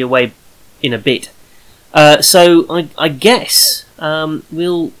be away in a bit. So I guess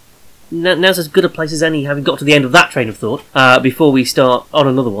we'll. Now's as good a place as any, having got to the end of that train of thought, before we start on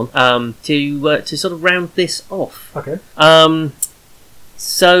another one, to sort of round this off. Okay.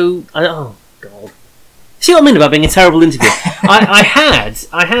 So, oh god, see what I mean about being a terrible interviewer? I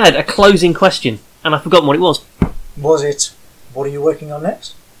had a closing question, and I've forgotten what it was. Was it? What are you working on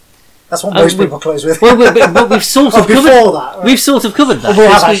next? That's what most people close with. Well, we've sort of covered that. Right? We've sort of covered that. Well,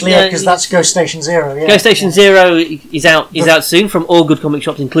 we have actually, because that's Ghost Station Zero. Yeah. Ghost Station Zero is out soon from all good comic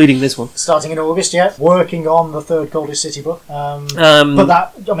shops, including this one. Starting in August, yeah. Working on the third Coldest City book. But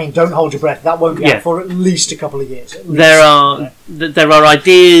that, I mean, don't hold your breath. That won't be out for at least a couple of years. There are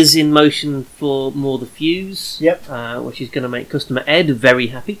ideas in motion for More the Fuse. Yep. Which is going to make customer Ed very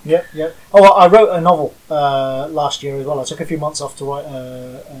happy. Yep. Oh, well, I wrote a novel last year as well. I took a few months off to write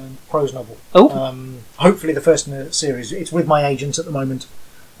a prose novel. Oh. Hopefully the first in a series. It's with my agent at the moment.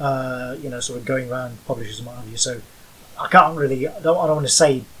 Sort of going around publishers and what have you. So I can't really. I don't want to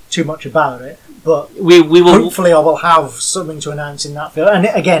say too much about it. But we will. Hopefully, I will have something to announce in that field. And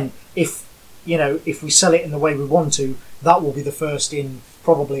again, if we sell it in the way we want to, that will be the first in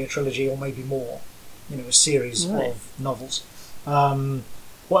probably a trilogy or maybe more. You know, a series of novels.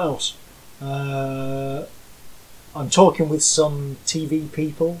 What else? I'm talking with some TV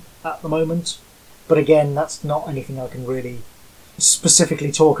people at the moment, but again, that's not anything I can really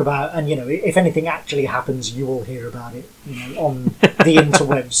specifically talk about. And if anything actually happens, you will hear about it, on the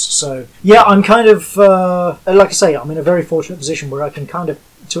interwebs. So yeah, I'm kind of like I say, I'm in a very fortunate position where I can kind of,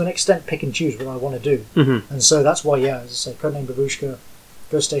 to an extent, pick and choose what I want to do. Mm-hmm. And so that's why, as I say, Codename Babushka,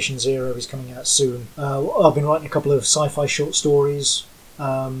 Ghost Station Zero is coming out soon. I've been writing a couple of sci-fi short stories.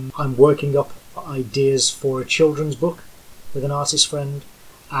 I'm working up ideas for a children's book with an artist friend,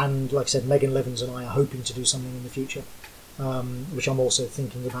 and like I said, Megan Levins and I are hoping to do something in the future, which I'm also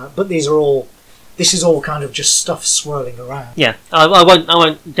thinking about. But this is all kind of just stuff swirling around. Yeah, I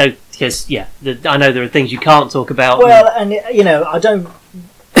won't go because I know there are things you can't talk about. Well, and I don't.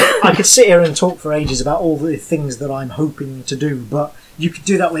 I could sit here and talk for ages about all the things that I'm hoping to do, but you could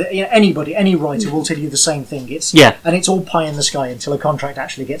do that with anybody. Any writer will tell you the same thing. And it's all pie in the sky until a contract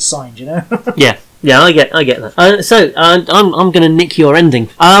actually gets signed. Yeah, I get that. So I'm going to nick your ending.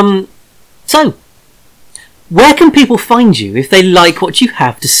 So where can people find you if they like what you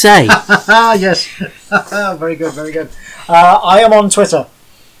have to say? Yes. Very good, very good. I am on Twitter,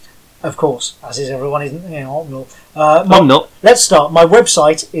 of course, as is everyone, isn't it? I'm not. Let's start. My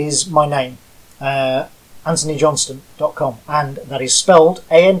website is my name, AnthonyJohnston.com, and that is spelled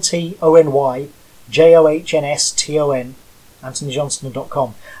ANTONYJOHNSTON,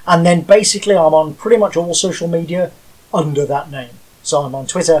 AnthonyJohnston.com. And then basically I'm on pretty much all social media under that name. So I'm on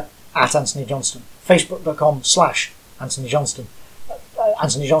Twitter at Anthony Johnston, Facebook.com/Anthony Johnston,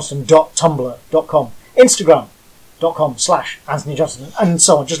 AnthonyJohnston.tumblr.com, Instagram.com/Anthony Johnston, and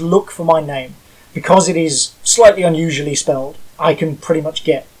so on. Just look for my name. Because it is slightly unusually spelled, I can pretty much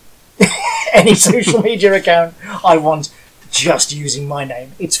get any social media account I want just using my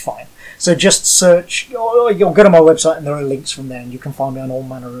name. It's fine. So just search, or you'll go to my website and there are links from there and you can find me on all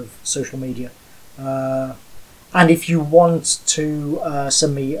manner of social media. And if you want to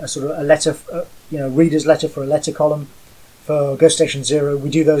send me a sort of a letter, reader's letter for a letter column for Ghost Station Zero, we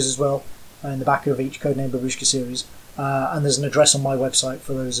do those as well in the back of each Codename Babushka series. And there's an address on my website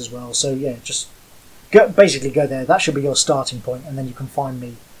for those as well. So yeah, just go there. That should be your starting point, and then you can find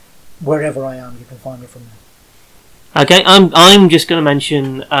me wherever I am. You can find me from there. Okay, I'm just going to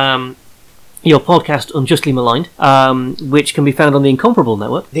mention your podcast, Unjustly Maligned, which can be found on the Incomparable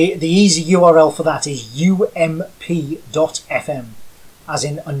Network. The easy URL for that is ump.fm, as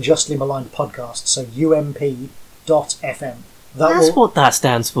in Unjustly Maligned Podcast. So ump.fm. That's what that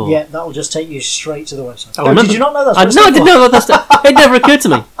stands for. Yeah, that will just take you straight to the website. Did you not know that? No, I didn't know that. It never occurred to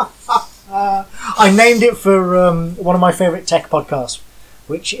me. I named it for one of my favourite tech podcasts,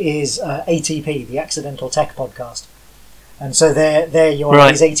 which is ATP, the Accidental Tech Podcast. And so there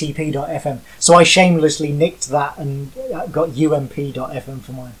URL is atp.fm. So I shamelessly nicked that and got ump.fm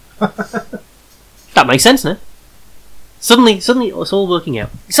for mine. That makes sense now. Suddenly it's all working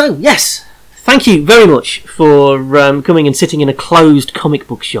out. So, yes, thank you very much for coming and sitting in a closed comic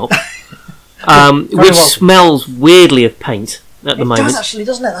book shop, which smells weirdly of paint at the moment. It does actually,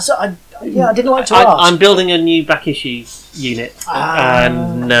 doesn't it? I didn't like to ask. I'm building a new back issue unit,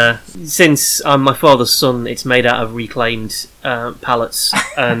 and since I'm my father's son, it's made out of reclaimed pallets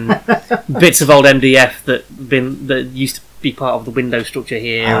and bits of old MDF that used to be part of the window structure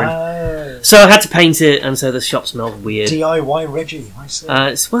here. And so I had to paint it, and so the shop smells weird. DIY Reggie, I see.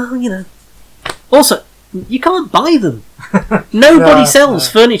 Also, you can't buy them. Nobody sells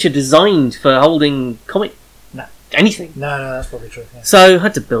furniture designed for holding comic. Anything. No, that's probably true. Yeah. So I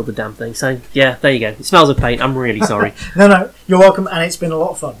had to build the damn thing. So yeah, there you go. It smells of paint. I'm really sorry. No, you're welcome, and it's been a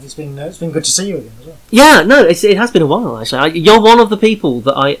lot of fun. It's been good to see you again as well. Yeah, no, it has been a while actually. You're one of the people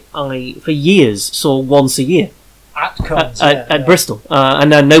that I for years saw once a year at cons at Bristol, and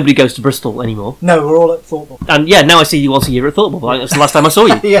now nobody goes to Bristol anymore. No, we're all at Thorpe. And yeah, now I see you once a year at Thorpe. That's the last time I saw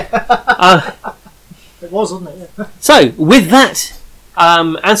you. Yeah, it was, wasn't it? Yeah. So with that.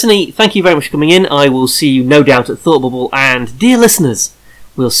 Anthony, thank you very much for coming in. I will see you no doubt at Thought Bubble, and dear listeners,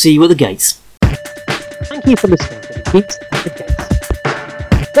 we'll see you at the gates. Thank you for listening to the Geeks at the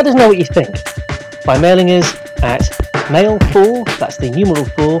Gates. Let us know what you think by mailing us at mail4, that's the numeral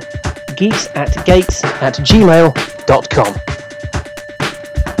 4, geeksatgates@gmail.com.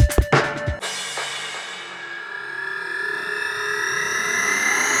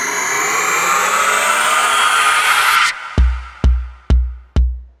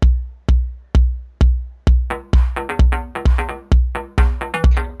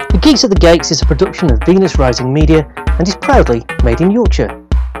 Geeks at the Gates is a production of Venus Rising Media and is proudly made in Yorkshire.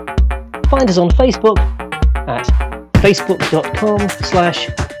 Find us on Facebook at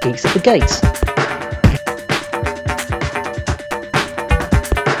facebook.com/geeksatthegates.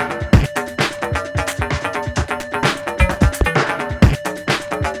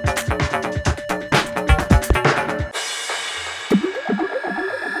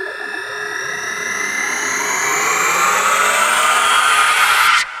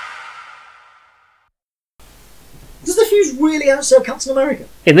 Really outsell Captain America?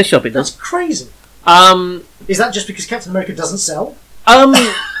 In this shop it does. That's crazy. Is that just because Captain America doesn't sell? I was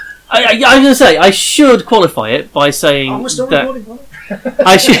going to say, I should qualify it by saying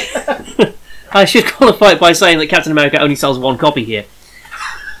I should qualify it by saying that Captain America only sells one copy here.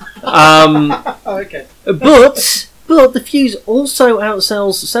 Okay. But the Fuse also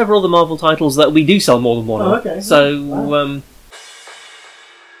outsells several of the Marvel titles that we do sell more than one of. Okay. So